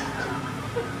SOS.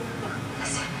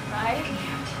 Listen. Right?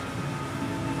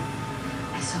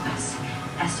 SOS.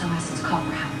 SOS is call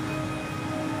for help.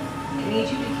 I need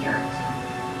you to hear it.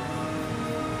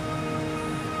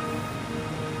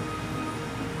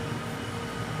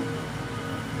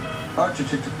 Archer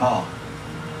took to Paul.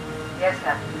 Yes,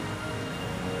 Captain.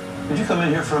 Could you come in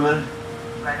here for a minute?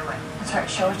 Right away. That's right,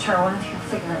 show it to her. One of you will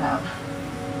figure it out.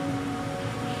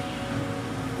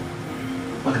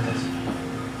 Look at this.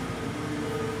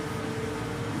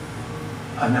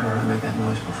 I've never heard him make that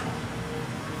noise before.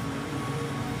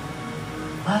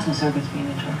 Plasma circuit's being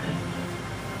interrupted.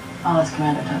 I'll ask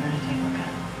Commander Tucker to take a look at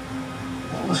it.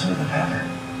 Well, listen to the pattern.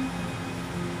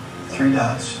 3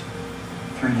 dots,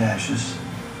 3 dashes,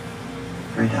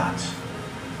 3 dots.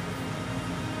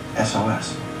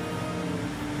 SOS.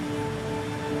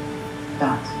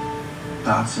 Dots.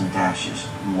 Dots and dashes,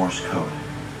 Morse code.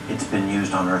 It's been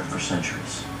used on Earth for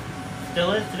centuries.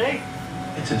 Still is today.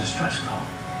 It's a distress call.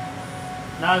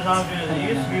 Not as often as it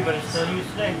used to be, but it's still used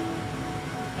today.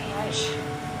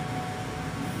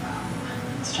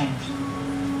 It's changed.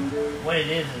 What it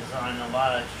is on a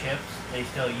lot of ships, they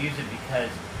still use it because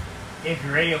if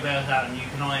your radio goes out and you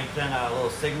can only send out a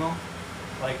little signal,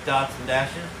 like dots and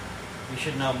dashes, you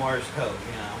should know Morse code,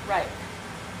 you know. Right.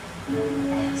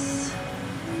 Yes.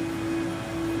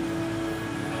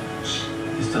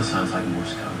 It still sounds like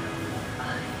Morse code.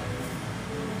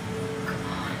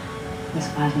 This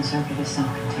plasma circuit is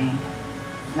self-contained.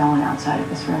 No one outside of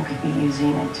this room could be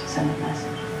using it to send a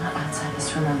message. Not outside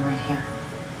this room, I'm right here.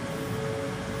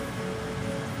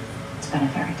 been a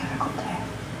very difficult day.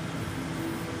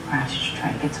 Perhaps you should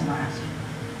try to get some rest.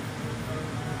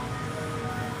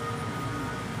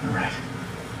 You're right.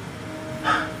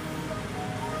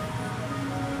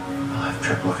 I'll have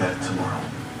Trip look at it tomorrow.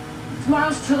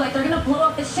 Tomorrow's too late. They're gonna blow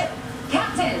up the ship.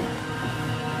 Captain!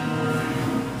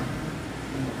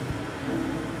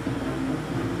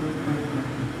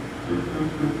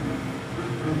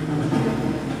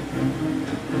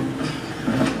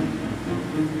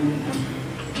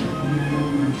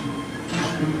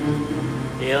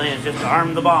 The aliens just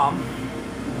armed the bomb.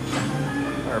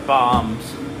 Or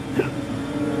bombs.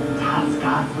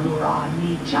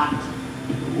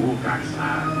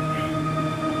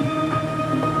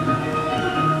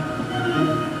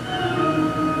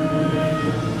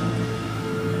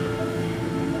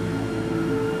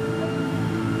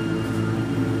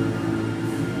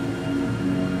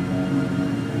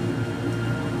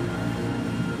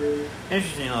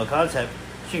 Interesting little concept.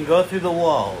 She can go through the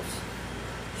walls.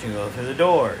 She can go through the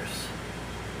doors.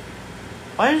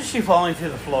 Why isn't she falling through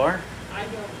the floor? I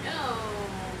don't know.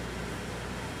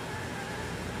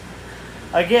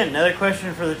 Again, another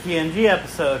question for the TNG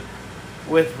episode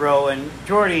with Ro and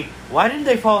Geordi. Why didn't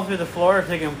they fall through the floor if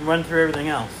they can run through everything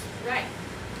else? Right.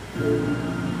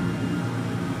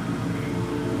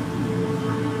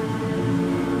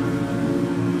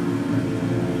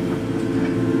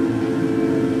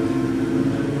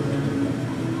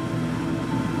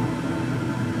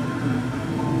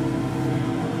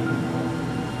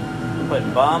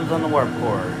 Putting bombs on the warp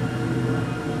core.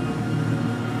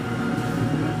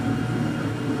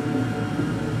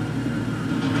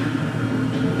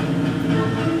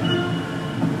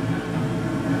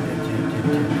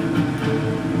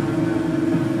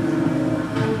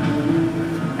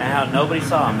 And how nobody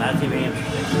saw him. That's even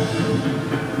interesting.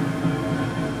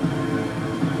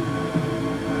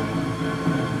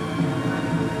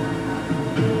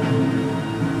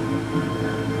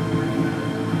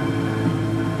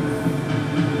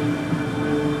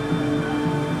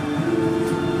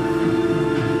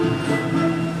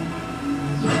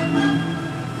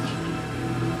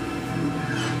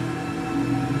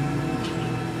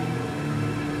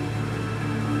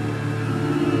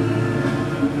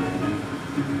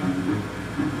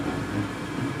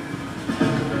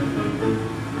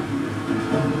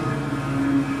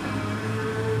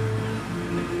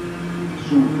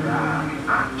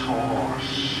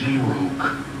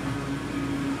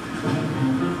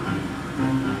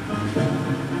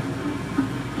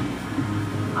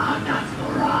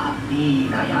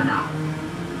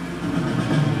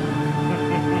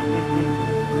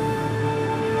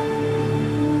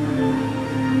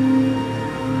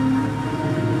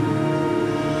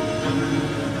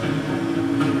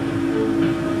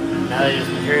 Now they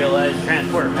just materialized a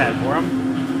transporter pad for him.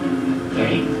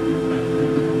 Okay.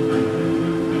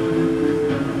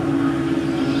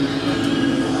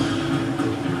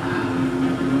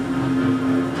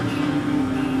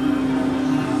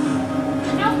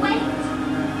 No, wait!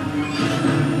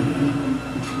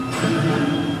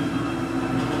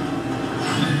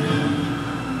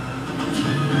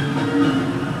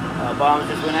 Bombs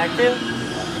just went active.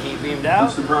 He beamed out.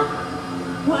 What's the problem?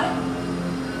 What?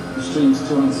 The stream's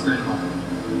too unstable.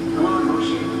 Come on,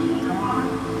 Hoshi. Come on.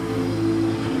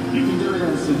 You can do it,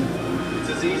 MC. It's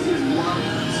as easy as 1, 2,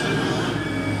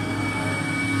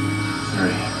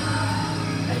 3.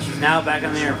 And she's now back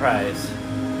on the Enterprise.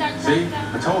 See?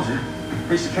 I told you.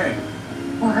 Piece of cake.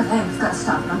 What are they? We've got to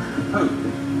stop them. Who?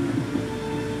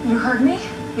 You heard me?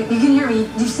 You can hear me.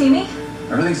 Do you see me?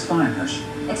 Everything's fine, Hoshi.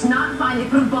 It's not fine. They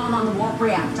put a bomb on the warp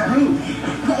reactor. Who?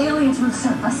 The aliens from the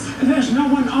surface. There's no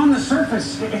one on the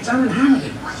surface. It's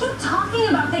uninhabited. What are you talking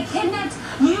about? They kidnapped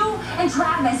you and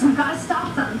Travis. We've got to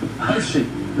stop them. Hoshi,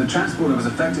 the transporter was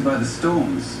affected by the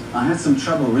storms. I had some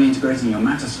trouble reintegrating your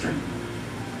matter stream.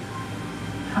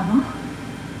 Trouble?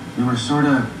 You were sort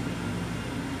of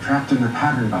trapped in the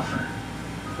pattern buffer,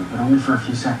 but only for a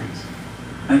few seconds.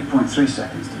 8.3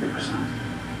 seconds to be precise.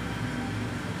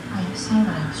 Are you saying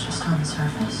that I was just on the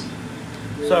surface?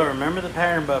 So remember the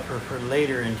pattern buffer for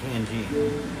later in TNG.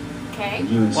 Okay.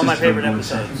 One of my favorite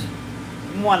episodes.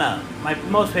 One of. My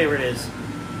most favorite is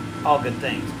All Good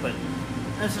Things, but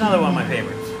that's another one of my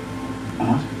favorites.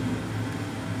 What?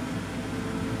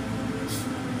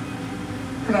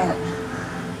 Forget it.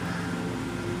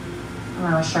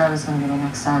 I was sure I was going to be the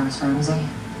next Cyrus Ramsey.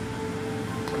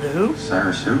 The who?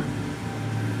 Cyrus who?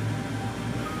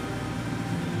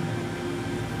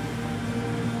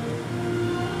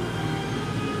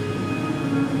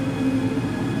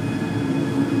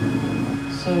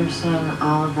 So you're saying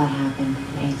all of that happened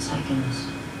in 8 seconds?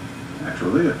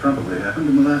 Actually, it probably happened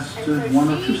in the last And so 1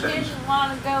 or 2 she seconds. didn't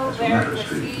want to go That's what there matters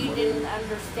because to you. she didn't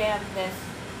understand this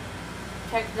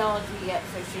technology yet,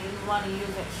 so she didn't want to use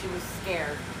it. She was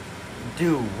scared.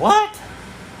 Do what?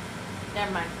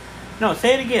 Never mind. No,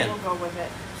 say it again. We'll go with it.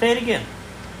 Say it again.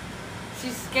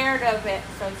 She's scared of it,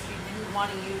 so she didn't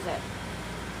want to use it.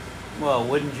 Well,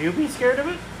 wouldn't you be scared of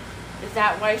it? Is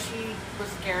that why she was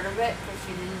scared of it? Because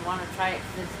she didn't want to try it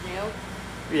because it's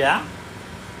new? Yeah.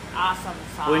 Awesome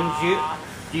sauce. Wouldn't you?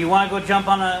 Do you want to go jump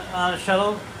on a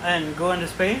shuttle and go into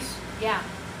space? Yeah,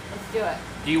 let's do it.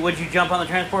 Would you jump on the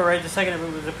transport right this second if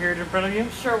it was appeared in front of you?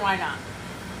 Sure, why not?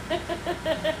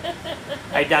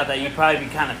 I doubt that. You'd probably be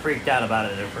kind of freaked out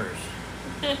about it at first.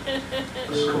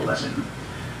 Let's call that in.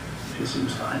 She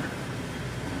seems fine.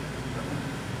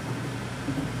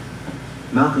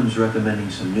 Malcolm's recommending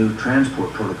some new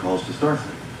transport protocols to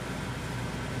Starfleet.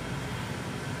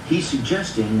 He's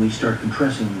suggesting we start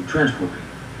compressing transport.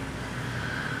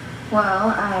 Well,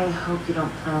 I hope you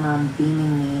don't plan on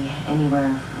beaming me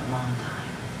anywhere for a long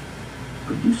time.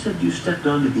 But you said you stepped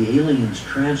onto the alien's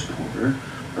transporter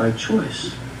by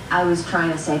choice. I was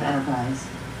trying to save Enterprise.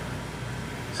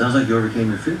 Sounds like you overcame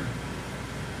your fear.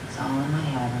 It's all in my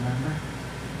head,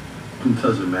 remember?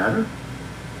 Doesn't matter.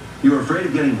 You were afraid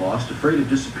of getting lost, afraid of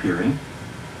disappearing,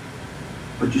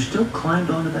 but you still climbed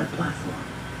onto that platform,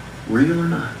 real or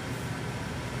not.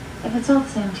 If it's all the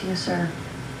same to you, sir,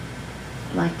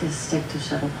 I'd like to stick to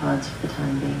shuttle pods for the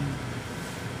time being.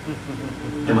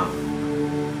 Come on.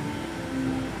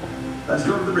 Let's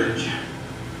go to the bridge.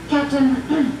 Captain,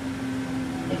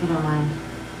 if you don't mind.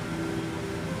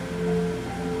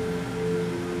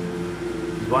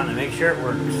 He's wanting to make sure it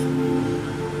works.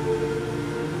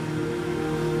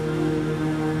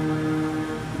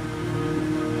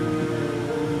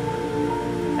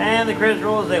 And the credits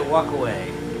roll as they walk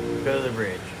away. Go to the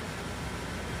bridge.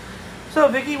 So,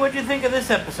 Vicky, what'd you think of this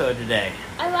episode today?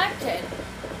 I liked it.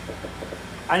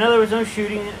 I know there was no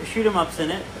shoot 'em ups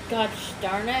in it. Gosh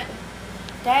darn it.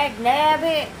 Dag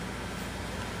nabbit.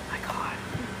 My God.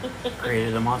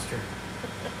 Created a monster.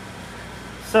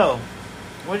 So,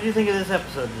 what did you think of this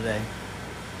episode today?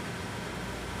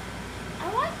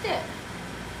 I liked it.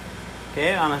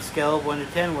 Okay, on a scale of 1 to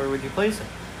 10, where would you place it?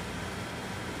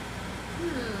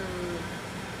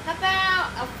 How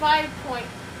about a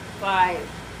 5.5?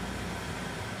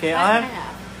 Okay, I'll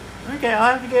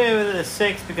have to give it a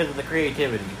 6 because of the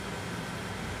creativity.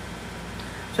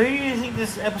 So, who do you think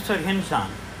this episode hinged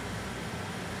on?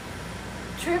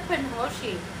 Trip and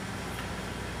Hoshi.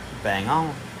 Bang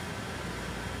on.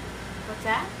 What's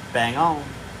that? Bang on.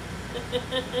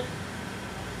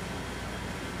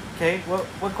 Okay,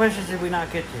 what questions did we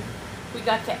not get to? We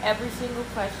got to every single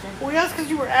question. Well, yes, because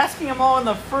you were asking them all in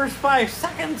the first 5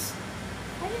 seconds.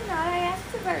 I did not. I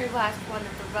asked the very last one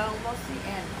at the almost the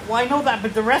end. Well, I know that,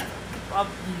 but the rest...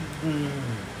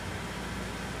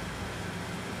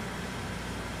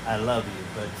 I love you,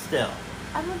 but still.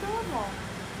 I'm adorable.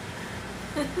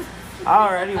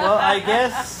 Alrighty, well, I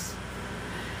guess...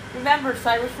 Remember,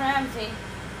 Cyrus Ramsey.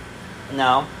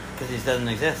 No, because he doesn't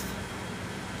exist.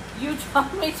 You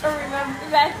told me to remember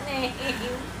that name.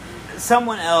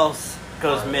 Someone else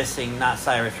goes missing, not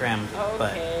Cyrus Ramsey. Okay.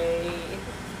 But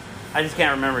I just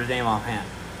can't remember his name offhand.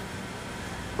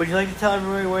 Would you like to tell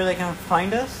everybody where they can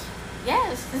find us?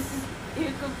 Yes. You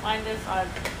can find us on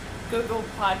Google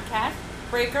Podcast,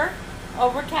 Breaker,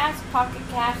 Overcast, Pocket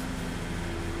Cast,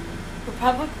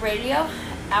 Republic Radio,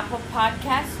 Apple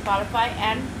Podcasts, Spotify,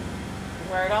 and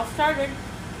where it all started.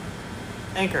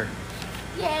 Anchor.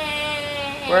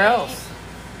 Yay! Where else?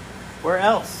 Where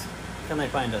else can they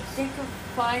find us? They can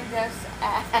find us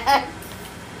at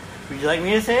Would you like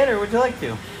me to say it, or would you like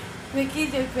to?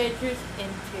 Vicky's Adventures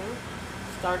into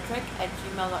Star Trek at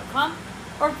gmail.com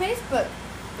or Facebook,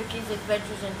 Vicky's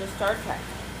Adventures into Star Trek.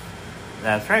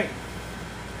 That's right.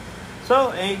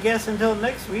 So, I guess until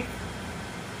next week,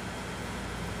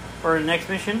 or next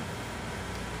mission,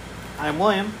 I'm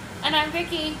William. And I'm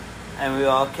Vicky. And we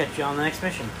all catch you on the next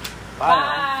mission.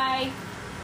 Bye. Bye.